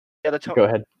 Yeah, the tone. Go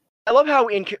ahead. I love how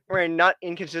not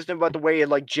inconsistent, but the way it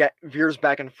like veers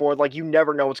back and forth. Like, you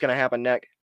never know what's going to happen next.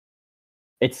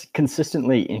 It's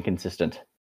consistently inconsistent.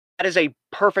 That is a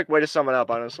perfect way to sum it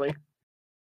up, honestly.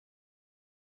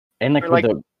 And like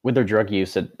Or, with their drug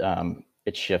use, it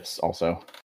shifts also.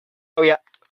 oh yeah,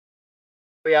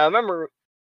 I remember.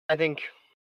 I think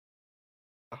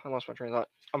I lost my train of thought.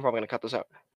 I'm probably gonna cut this out.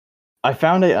 I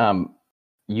found a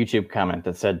YouTube comment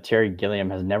that said Terry Gilliam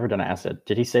has never done acid.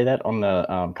 Did he say that on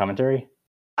the commentary?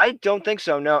 I don't think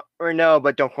so. No,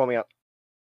 but don't quote me up.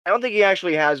 I don't think he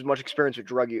actually has much experience with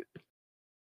drug use.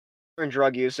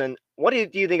 And what do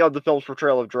you think of the film's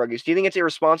portrayal of drug use? Do you think it's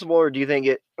irresponsible, or do you think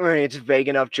it's vague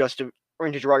enough just to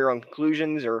draw your own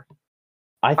conclusions? Or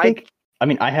I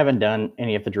mean, I haven't done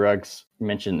any of the drugs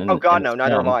mentioned. Oh God, in no, this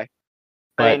neither film, have I.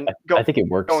 But mean, I think it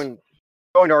works. Going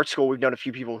to art school, we've known a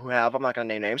few people who have. I'm not gonna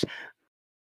name names.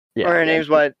 Yeah, names,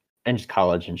 but and just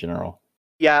college in general.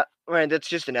 yeah, that's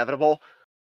just inevitable.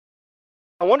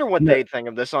 I wonder what they think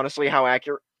of this. Honestly, how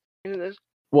accurate it is.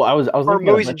 Well, I was looking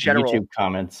at movies a in bunch of general. YouTube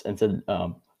comments and said,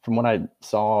 from what I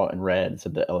saw and read, it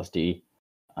said the LSD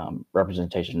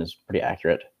representation is pretty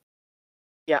accurate.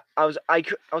 Yeah, I was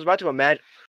about to imagine.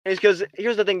 It's because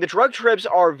here's the thing: the drug trips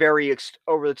are very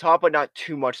over the top, but not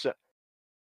too much so.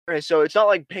 So it's not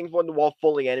like Pink Floyd the Wall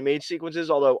fully animated sequences.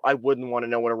 Although I wouldn't want to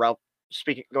know what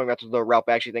going back to the Ralph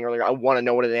Bakshi thing earlier, I want to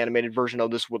know what an animated version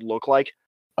of this would look like.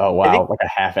 Oh wow, like a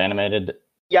half animated.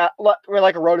 Yeah, like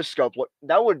a rotoscope.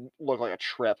 That would look like a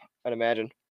trip, I'd imagine.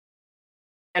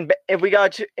 And if we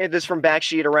got this from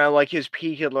Bakshi around like his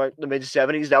peak in like the mid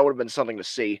 '70s, that would have been something to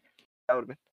see. That would have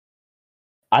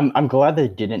been. I'm glad they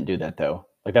didn't do that though.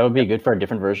 Like that would be good for a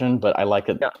different version, but I like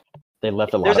that they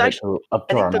left a lot of it up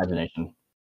to our imagination.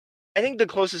 I think the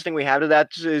closest thing we have to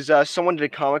that is someone did a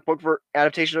comic book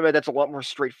adaptation of it that's a lot more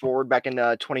straightforward back in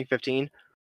 2015.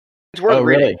 It's worth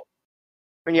reading. Really?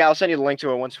 And yeah, I'll send you the link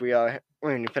to it once we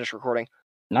finish recording.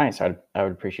 Nice, I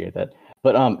would appreciate that.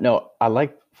 But no, I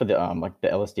like for the like the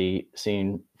LSD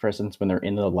scene, for instance, when they're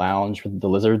in the lounge with the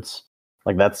lizards.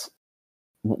 Like that's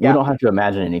we don't have to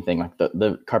imagine anything. Like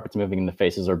the carpet's moving and the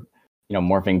faces are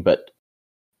morphing. But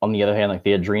on the other hand, like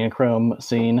the adrenochrome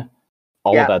scene.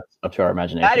 All of that's up to our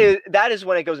imagination. That is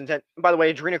when it goes intense. By the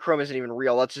way, adrenochrome isn't even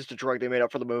real. That's just a drug they made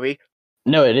up for the movie.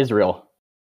 No, it is real.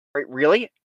 Right? Really?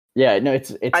 Yeah. No,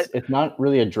 it's not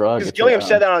really a drug. Because Gilliam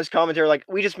said that on his commentary. Like,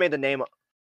 we just made the name up.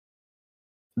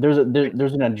 There's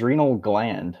an adrenal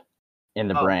gland in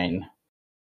the brain,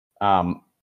 and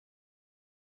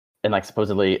like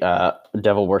supposedly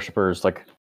devil worshippers like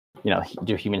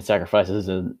do human sacrifices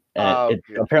and it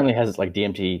apparently has like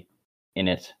DMT in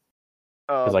it.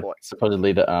 Because like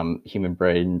supposedly the human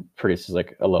brain produces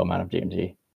like a low amount of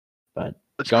DMT, but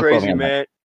that's crazy, man.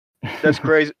 That's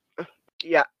crazy.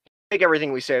 Yeah, take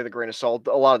everything we say with a grain of salt.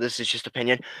 A lot of this is just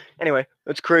opinion. Anyway,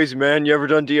 that's crazy, man. You ever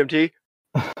done DMT?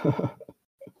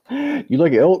 You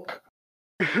like elk?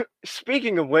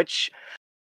 Speaking of which,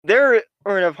 there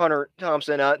of Hunter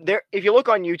Thompson. If you look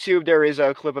on YouTube, there is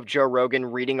a clip of Joe Rogan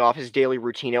reading off his daily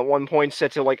routine at one point,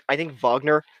 set to like I think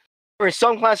Wagner or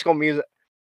some classical music,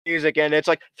 and it's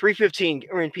like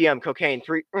 3:15 p.m. cocaine,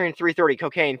 3:30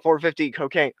 cocaine, 4:50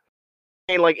 cocaine,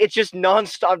 and like it's just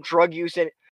nonstop drug use. And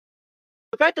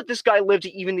the fact that this guy lived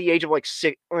to even the age of like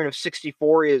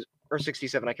 64 or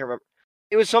 67, I can't remember.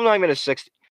 It was sometime in his 60s.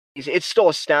 It's still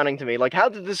astounding to me. Like, how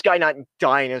did this guy not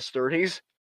die in his 30s?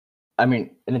 I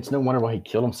mean, and it's no wonder why he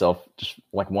killed himself. Just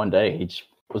like one day, he just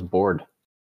was bored.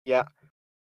 Yeah.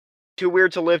 Too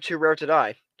weird to live, too rare to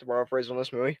die. To borrow a phrase from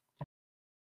this movie.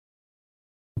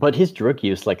 But his drug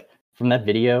use, like from that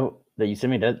video that you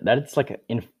sent me, that it's like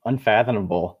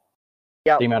unfathomable.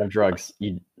 Yeah, the amount of drugs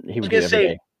he would do every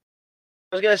day.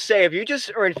 I was gonna say, if you just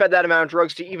fed that amount of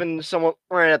drugs to even someone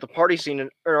at the party scene in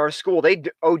our school, they'd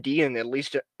OD in at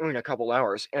least a couple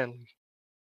hours. And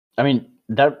I mean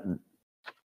that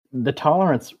the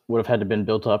tolerance would have had to been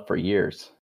built up for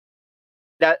years.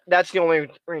 That's the only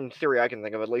theory I can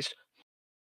think of, at least.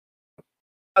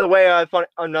 By the way,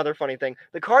 another funny thing: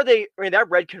 the car that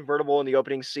red convertible in the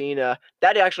opening scene,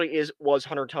 that actually was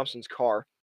Hunter Thompson's car.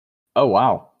 Oh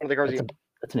wow!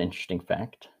 That's an interesting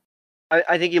fact.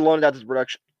 I think he loaned it out to the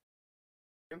production.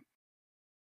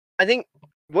 I think.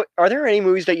 Are there any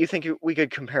movies that you think we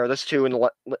could compare this to in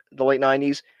the late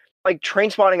 '90s? Like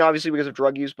Trainspotting, obviously because of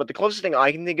drug use, but the closest thing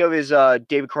I can think of is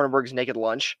David Cronenberg's Naked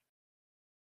Lunch,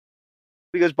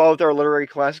 because both are literary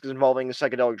classics involving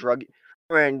psychedelic drug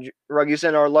use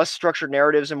and are less structured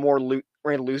narratives and more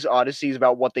loose odysseys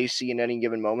about what they see in any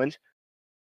given moment.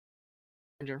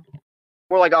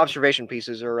 More like observation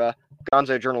pieces or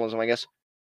gonzo journalism, I guess.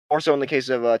 More so in the case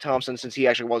of Thompson, since he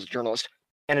actually was a journalist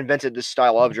and invented this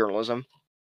style of journalism.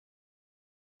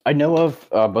 I know of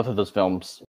both of those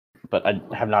films, but I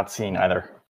have not seen either.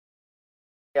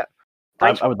 Yeah.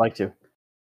 I would like to.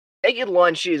 Naked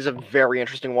Lunch is a very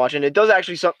interesting watch, and it does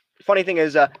actually funny thing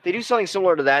is, they do something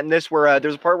similar to that in this, where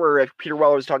there's a part where Peter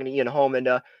Weller is talking to Ian Holm, and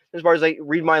this part is like,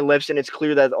 read my lips, and it's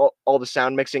clear that all the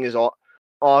sound mixing is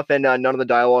off, and none of the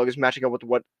dialogue is matching up with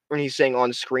what he's saying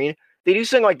on screen. They do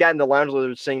something like that in the Lounge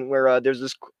Lizard scene, where there's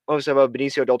this close of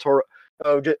Benicio del Toro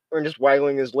just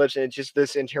waggling his lips, and it's just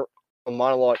this internal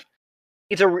monologue.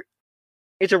 It's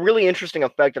a really interesting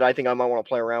effect that I think I might want to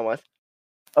play around with.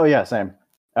 Oh yeah, same.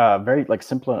 Very like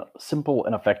simple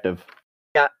and effective.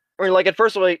 Yeah, I mean, like at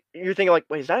first, like you're thinking, like,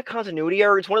 wait, is that a continuity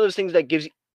error? It's one of those things that gives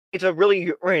you. It's a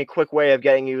really quick way of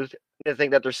getting you to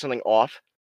think that there's something off.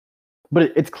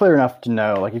 But it's clear enough to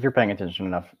know, like if you're paying attention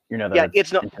enough, you know that. Yeah,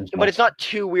 it's not, but it's not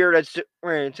too weird as to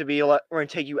be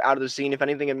take you out of the scene. If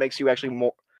anything, it makes you actually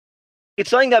more. It's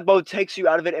something that both takes you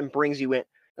out of it and brings you in at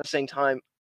the same time.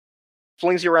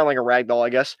 Flings you around like a rag doll, I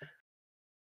guess.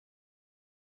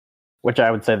 Which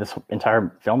I would say this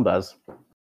entire film does.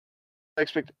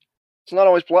 It's not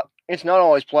always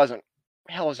pleasant.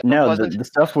 Hell, is it pleasant? The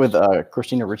stuff with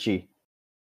Christina Ricci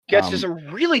gets to some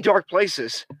really dark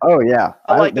places. Oh yeah,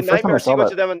 Like the nightmare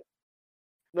sequence of them,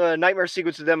 the nightmare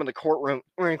sequence of them in the courtroom,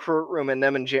 and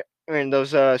them in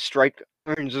those striped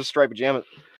pajamas.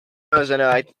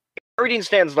 And Carradine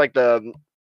stands like the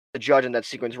judge in that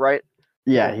sequence, right?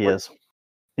 Yeah, he is.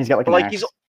 He's got like an axe. He's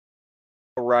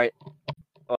right.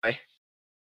 I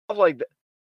like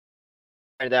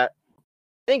that.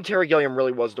 I think Terry Gilliam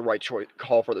really was the right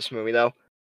call for this movie, though.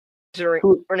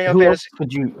 Who else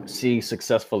could you see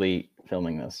successfully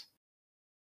filming this?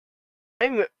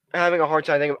 I'm having a hard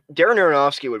time thinking. Darren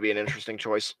Aronofsky would be an interesting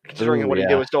choice, considering what he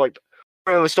did with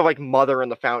stuff like Mother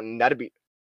and The Fountain. That'd be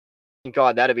a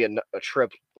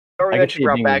trip. I could see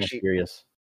it being more serious.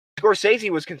 Scorsese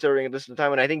was considering this at the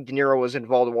time, and I think De Niro was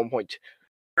involved at one point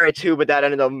too, but that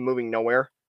ended up moving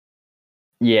nowhere.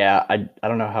 Yeah, I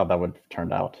don't know how that would have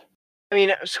turned out. I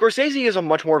mean, Scorsese is a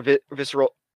much more versatile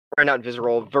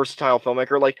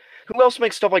filmmaker. Like, who else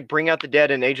makes stuff like Bring Out the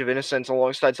Dead and Age of Innocence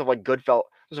alongside stuff like Goodfellas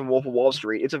and Wolf of Wall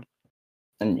Street?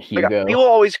 And Hugo. People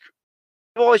always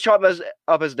chop him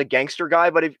up as the gangster guy,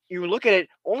 but if you look at it,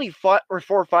 only 4 or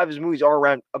 5 of his movies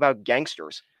are about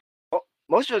gangsters.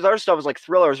 Most of his other stuff is like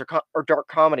thrillers or dark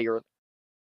comedy, or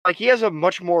like he has a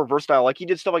much more versatile. Like he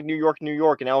did stuff like New York,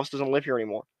 and Alice Doesn't Live Here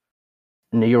Anymore.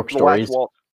 New York Stories. Oh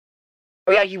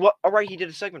yeah, he did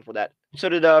a segment for that. So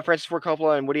did Francis Ford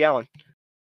Coppola and Woody Allen.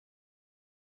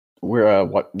 We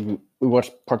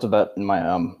watched parts of that in my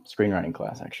screenwriting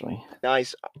class, actually.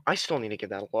 Nice. I still need to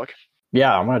give that a look.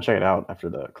 Yeah, I'm gonna check it out after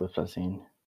the clips I've seen.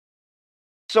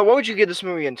 So, what would you give this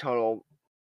movie in total?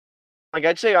 Like,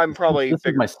 I'd say I'm probably. This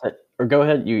is my set. Or go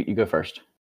ahead. You go first.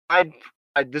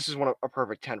 This is a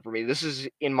perfect 10 for me. This is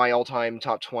in my all-time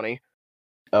top 20.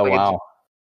 Oh wow.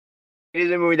 It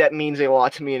is a movie that means a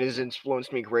lot to me and has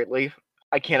influenced me greatly.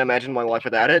 I can't imagine my life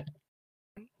without it.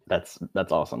 That's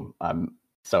awesome. I'm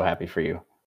so happy for you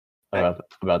about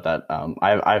that.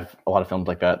 I've a lot of films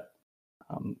like that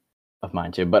of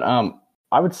mine too. But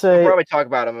I would say we'll probably talk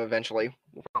about them eventually.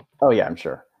 Oh yeah, I'm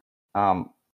sure.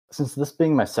 Since this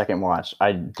being my second watch,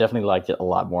 I definitely liked it a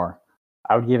lot more.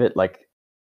 I would give it like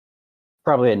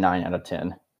probably a 9 out of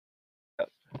 10.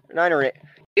 9 or 8.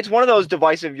 It's one of those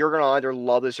divisive, you're going to either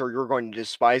love this or you're going to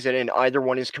despise it, and either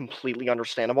one is completely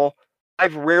understandable.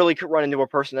 I've rarely run into a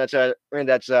person that's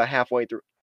halfway through.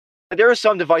 There are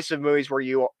some divisive movies where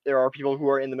there are people who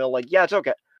are in the middle, like, yeah, it's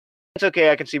okay. It's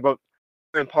okay, I can see both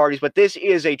parties, but this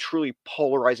is a truly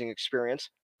polarizing experience.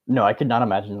 No, I could not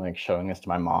imagine like showing this to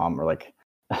my mom or like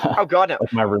oh god, no.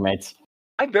 Like my roommates.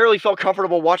 I barely felt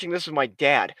comfortable watching this with my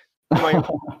dad.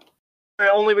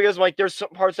 Only because like there's some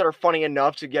parts that are funny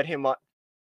enough to get him.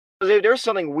 If there's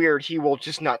something weird, he will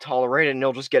just not tolerate it, and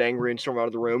he'll just get angry and storm out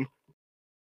of the room.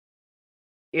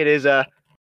 It is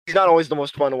he's not always the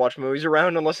most fun to watch movies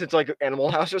around, unless it's like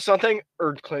Animal House or something,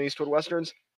 or Clint Eastwood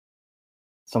westerns.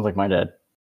 Sounds like my dad.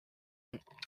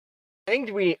 I think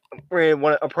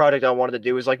a project I wanted to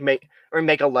do is like make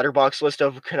a letterbox list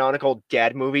of canonical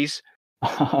dad movies.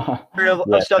 Stuff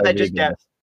that just dad.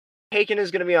 Taken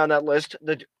is going to be on that list.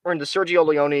 The Sergio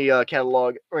Leone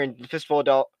catalog, or in the Fistful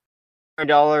of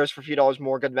Dollars for a few dollars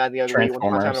more. Good, Bad, the Ugly. Once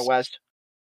Upon a Time in the West.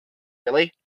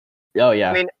 Really? Oh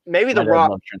yeah. I mean, maybe The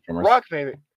Rock. Rock,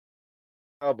 maybe.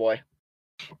 Oh boy.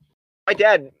 My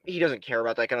dad, he doesn't care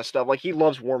about that kind of stuff. Like he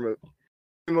loves war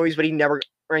movies, but he never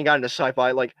got into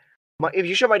sci-fi. Like, if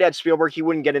you show my dad Spielberg, he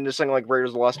wouldn't get into something like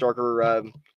Raiders of the Lost Ark or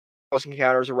Close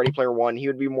Encounters or Ready Player One. He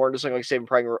would be more into something like Saving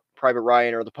Private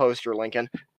Ryan or The Post or Lincoln.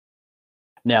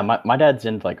 Yeah, my dad's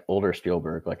into like older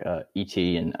Spielberg, like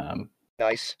E.T. and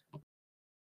nice.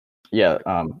 Yeah,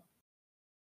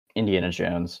 Indiana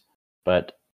Jones.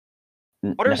 But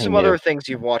what are some other things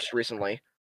you've watched recently?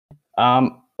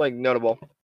 Well, like notable?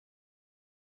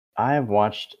 I've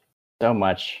watched so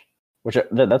much, which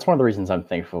that's one of the reasons I'm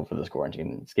thankful for this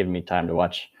quarantine. It's given me time to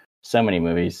watch so many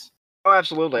movies. Oh,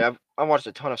 absolutely. I've watched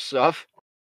a ton of stuff.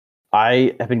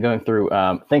 I have been going through,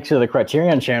 thanks to the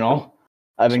Criterion channel,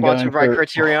 I've been Sponsored by going through,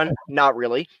 Criterion? Not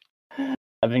really.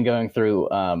 I've been going through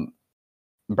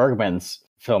Bergman's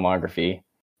filmography,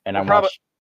 and I Probably. watched.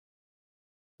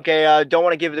 Okay, don't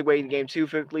want to give it away in the game too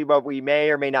quickly, but we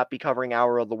may or may not be covering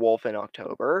Hour of the Wolf in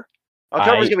October.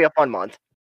 October's gonna be a fun month.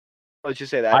 Let's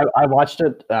just say that. I watched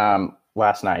it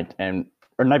last night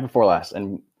or night before last,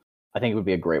 and I think it would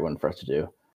be a great one for us to do.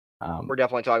 We're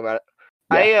definitely talking about it.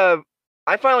 Yeah.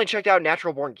 I finally checked out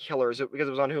Natural Born Killers because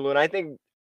it was on Hulu, and I think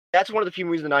that's one of the few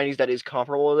movies in the '90s that is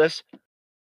comparable to this.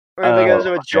 Because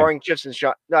of its drawing shifts and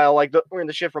shot, like we're in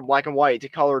the shift from black and white to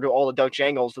color to all the Dutch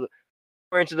angles.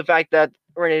 We're into the fact that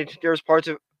there's parts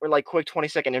of like quick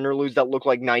 20-second interludes that look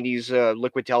like '90s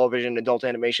liquid television, adult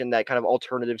animation, that kind of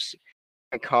alternative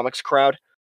comics crowd.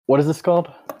 What is this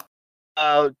called?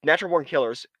 Natural Born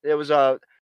Killers. It was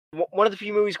one of the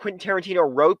few movies Quentin Tarantino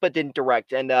wrote but didn't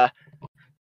direct, and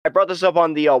I brought this up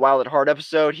on the Wild at Heart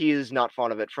episode. He is not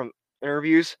fond of it from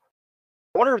interviews.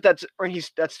 I wonder if that's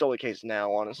still the case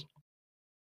now. Honest,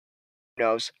 who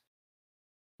knows?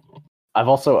 I've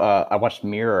also I watched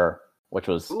Mirror, which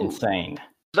was insane.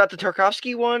 Was that the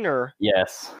Tarkovsky one, or?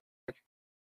 Yes.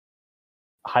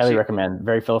 Highly recommend.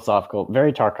 Very philosophical,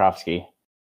 very Tarkovsky.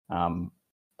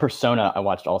 Persona I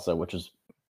watched also, which was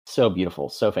so beautiful,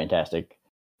 so fantastic.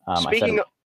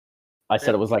 I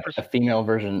said it was like a female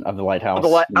version of The Lighthouse.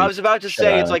 I was about to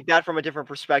say it's like that from a different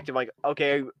perspective. Like,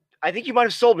 okay, I think you might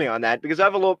have sold me on that, because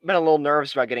I've been a little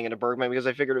nervous about getting into Bergman because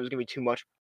I figured it was gonna be too much.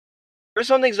 There's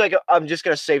some things like I'm just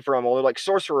gonna say for a moment, like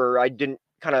Sorcerer. I didn't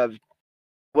kind of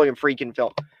William Friedkin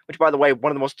film, which by the way,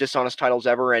 one of the most dishonest titles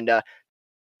ever, and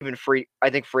even I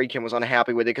think Friedkin was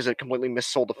unhappy with it because it completely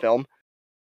missold the film.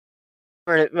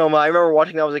 I remember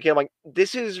watching that as a kid. I'm like,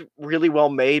 this is really well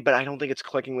made, but I don't think it's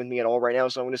clicking with me at all right now.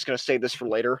 So I'm just gonna save this for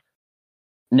later.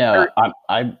 No,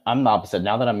 I'm the opposite.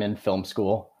 Now that I'm in film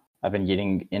school, I've been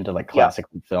getting into like classic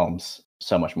films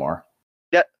so much more.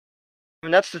 Yeah,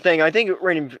 and that's the thing. I think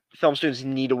film students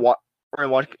need to watch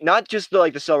not just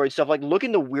the celebrate stuff. Like, look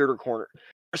in the weirder corner,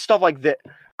 stuff like that.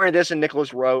 This and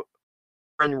Nicholas Rogue,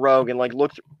 and like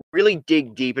really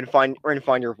dig deep and find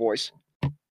your voice.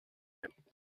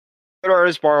 Good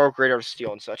artists borrow, great artists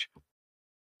steal, and such.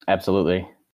 Absolutely.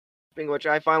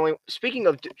 Speaking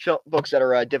of books that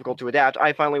are difficult to adapt,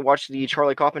 I finally watched the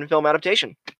Charlie Kaufman film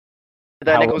adaptation.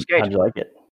 Nicolas Cage. How'd you like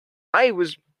it? I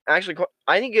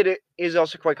think it is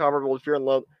also quite comparable to Fear and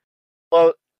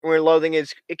Loathing.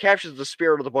 It captures the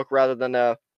spirit of the book rather than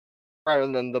the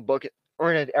book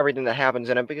or everything that happens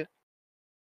in it. Because,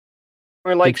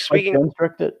 Did Spike Jonze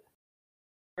direct it?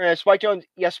 Spike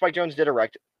Jonze did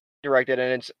direct it,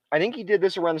 and I think he did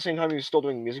this around the same time he was still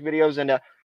doing music videos, and it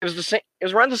was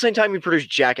around the same time he produced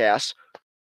Jackass,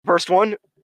 first one.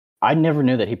 I never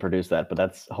knew that he produced that, but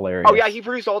that's hilarious. Oh yeah, he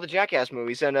produced all the Jackass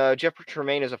movies, and Jeff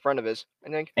Tremaine is a friend of his,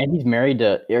 I think. And he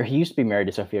used to be married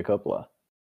to Sofia Coppola.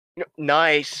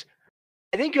 Nice.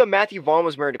 I think Matthew Vaughn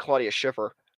was married to Claudia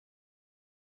Schiffer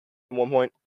at one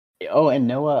point. Oh, and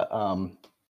Noah, I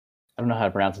don't know how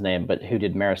to pronounce his name, but who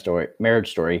did Marriage Story?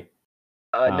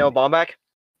 Noah Baumbach?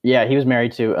 Yeah, he was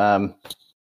married to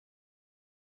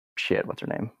what's her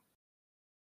name?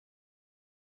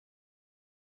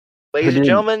 Ladies and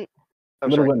gentlemen,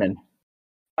 Little Women.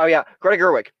 Oh yeah, Greta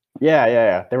Gerwig.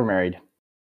 Yeah. They were married.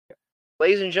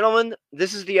 Ladies and gentlemen,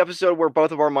 this is the episode where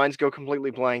both of our minds go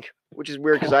completely blank, which is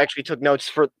weird because I actually took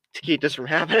notes to keep this from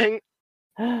happening.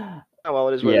 Oh well,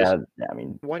 it is what it is. Yeah, I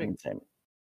mean,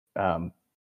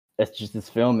 it's just this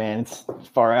film, man. It's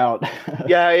far out.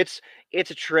 Yeah, it's a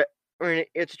trip. I mean,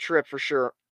 it's a trip for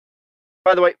sure.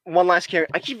 By the way, one last cameo.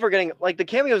 I keep forgetting. Like, the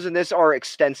cameos in this are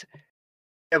extensive.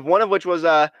 One of which was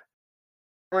the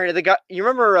guy. You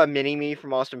remember Mini-Me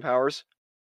from Austin Powers?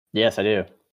 Yes, I do.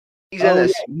 He's in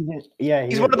this. Yeah,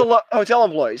 he's one of the hotel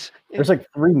employees. There's like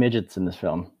 3 midgets in this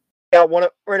film. Yeah, one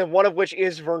of which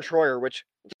is Vern Troyer, which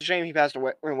it's a shame he passed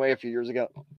away a few years ago.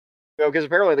 Because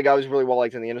apparently the guy was really well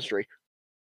liked in the industry.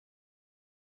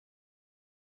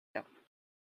 Yeah.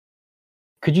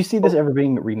 Could you see this ever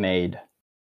being remade?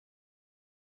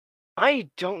 I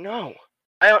don't know.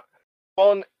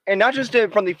 And not just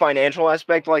from the financial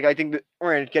aspect. Like, I think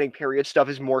that getting period stuff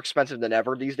is more expensive than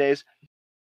ever these days.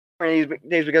 These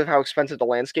days because of how expensive the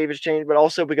landscape has changed, but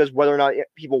also because whether or not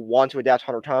people want to adapt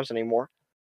Hunter Thompson anymore.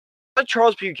 Like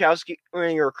Charles Bukowski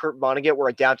or Kurt Vonnegut were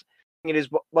adapting it is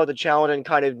both a challenge and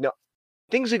kind of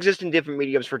things exist in different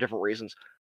mediums for different reasons.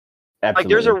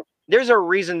 Absolutely. Like there's a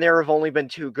reason there have only been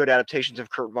 2 good adaptations of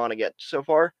Kurt Vonnegut so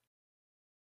far.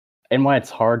 And why it's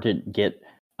hard to get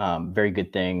very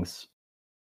good things.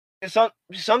 Sometimes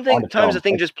film, the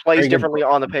thing like, just plays very good differently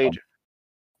on the books on page.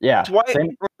 Yeah, It's why,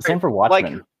 same for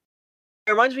Watchmen. like,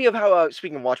 it reminds me of how,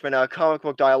 speaking of Watchmen, comic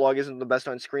book dialogue isn't the best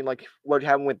on screen, like what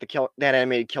happened with that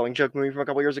animated Killing Joke movie from a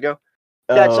couple years ago.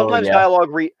 That sometimes yeah.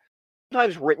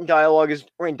 sometimes written dialogue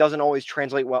doesn't always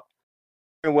translate well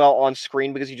on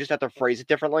screen because you just have to phrase it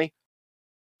differently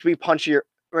to be punchier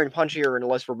and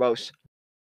less verbose.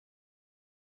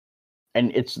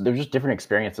 And they're just different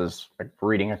experiences, like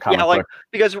reading a comic book.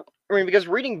 because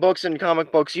reading books and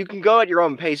comic books, you can go at your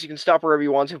own pace. You can stop wherever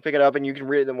you want to, pick it up, and you can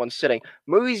read it in one sitting.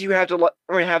 Movies, you have to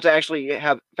actually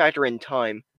factor in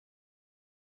time.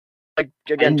 Like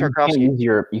again, Tarkovsky.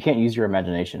 You can't use your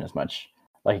imagination as much.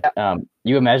 Like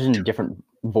you imagine different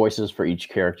voices for each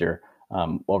character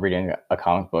while reading a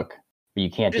comic book, but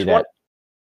you can't do that.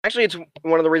 Actually, it's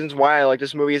one of the reasons why I like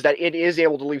this movie is that it is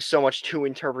able to leave so much to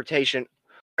interpretation,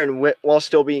 and while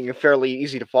still being fairly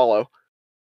easy to follow.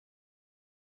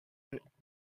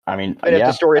 I mean, and if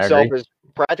the story itself is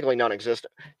practically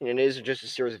non-existent, and it is just a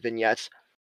series of vignettes.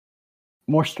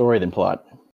 More story than plot.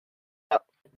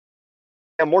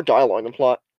 And more dialogue than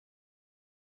plot.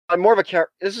 More of a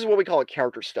this is what we call a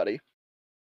character study.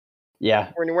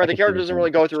 Yeah. Where the character doesn't really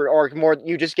go through an arc, more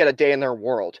you just get a day in their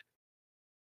world.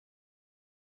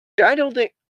 I don't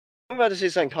think I'm about to say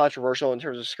something controversial in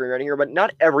terms of screenwriting here, but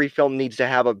not every film needs to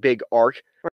have a big arc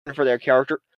for their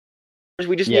character.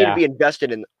 We just need to be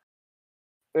invested in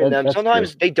them.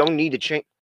 Sometimes they don't need to change.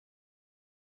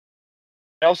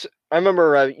 I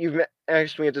remember you've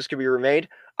asked me if this could be remade.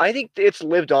 I think it's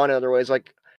lived on in other ways.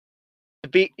 Like,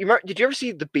 did you ever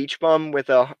see The Beach Bum with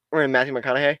Matthew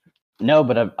McConaughey? No,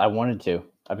 but I wanted to.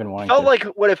 I've been wanting to. Felt like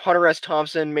what if Hunter S.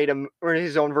 Thompson made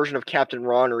his own version of Captain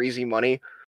Ron or Easy Money?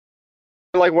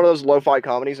 Like one of those lo-fi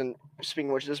comedies, and speaking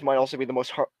of which, this might also be the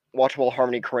most watchable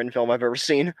Harmony Korine film I've ever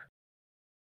seen.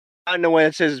 I don't know when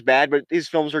it says it's bad, but these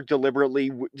films are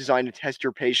deliberately designed to test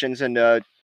your patience and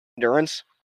endurance.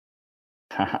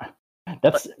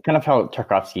 That's kind of how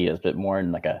Tarkovsky is, but more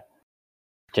in like a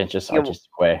pretentious,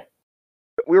 artistic way.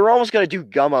 We were almost going to do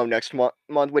Gummo next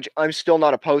month, which I'm still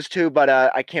not opposed to, but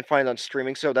I can't find it on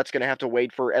streaming, so that's going to have to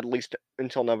wait for at least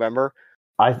until November.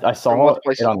 I saw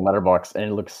it on Letterboxd, and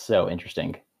it looks so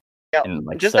interesting. Yeah, and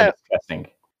like just so disgusting.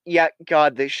 Yeah,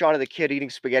 God, the shot of the kid eating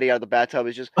spaghetti out of the bathtub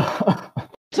is just...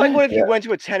 It's like what if you went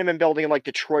to a tenement building in like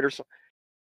Detroit or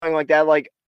something like that. Like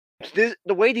the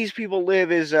way these people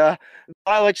live is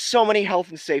violates so many health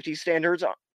and safety standards.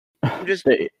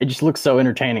 It just looks so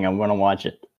entertaining. I want to watch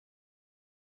it.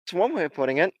 It's one way of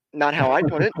putting it. Not how I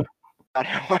put it.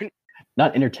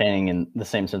 Not entertaining in the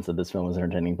same sense that this film is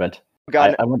entertaining, but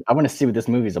I want to see what this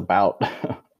movie's about.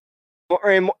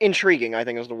 Or intriguing, I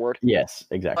think is the word. Yes,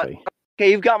 exactly. Okay,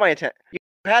 you've got my attention. You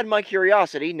had my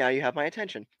curiosity. Now you have my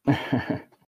attention.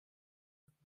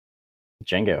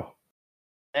 Django.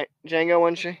 Django,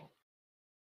 wasn't she?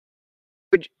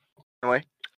 Anyway,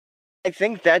 I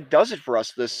think that does it for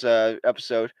us this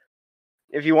episode.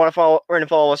 If you want to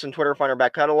follow us on Twitter, find our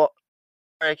back catalog.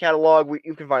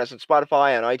 You can find us on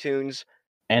Spotify, on iTunes,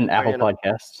 and Apple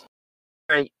Podcasts.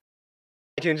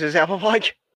 iTunes is Apple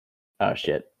Podcast. Oh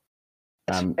shit.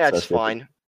 That's fine.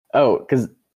 Oh, because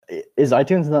is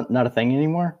iTunes not a thing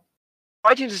anymore?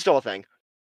 iTunes is still a thing.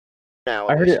 Now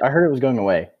I heard it was going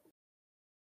away.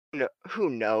 No, who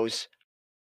knows?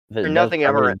 Nothing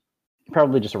ever.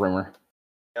 Probably just a rumor.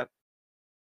 Yep.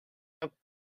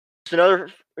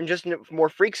 Just more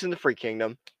freaks in the Freak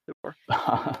Kingdom.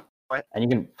 And you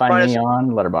can find me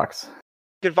on Letterboxd.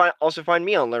 You can also find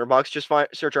me on Letterboxd. Just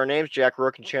search our names, Jack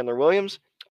Rourke and Chandler Williams.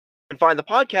 And find the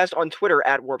podcast on Twitter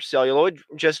at Warp Celluloid,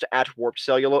 just at Warp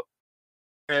Celluloid.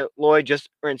 Lloyd,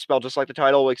 spelled just like the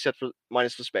title, except for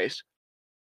minus the space.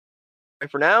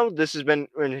 And for now, this has been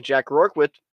Jack Rourke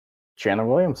with Chandler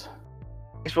Williams.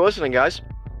 Thanks for listening, guys.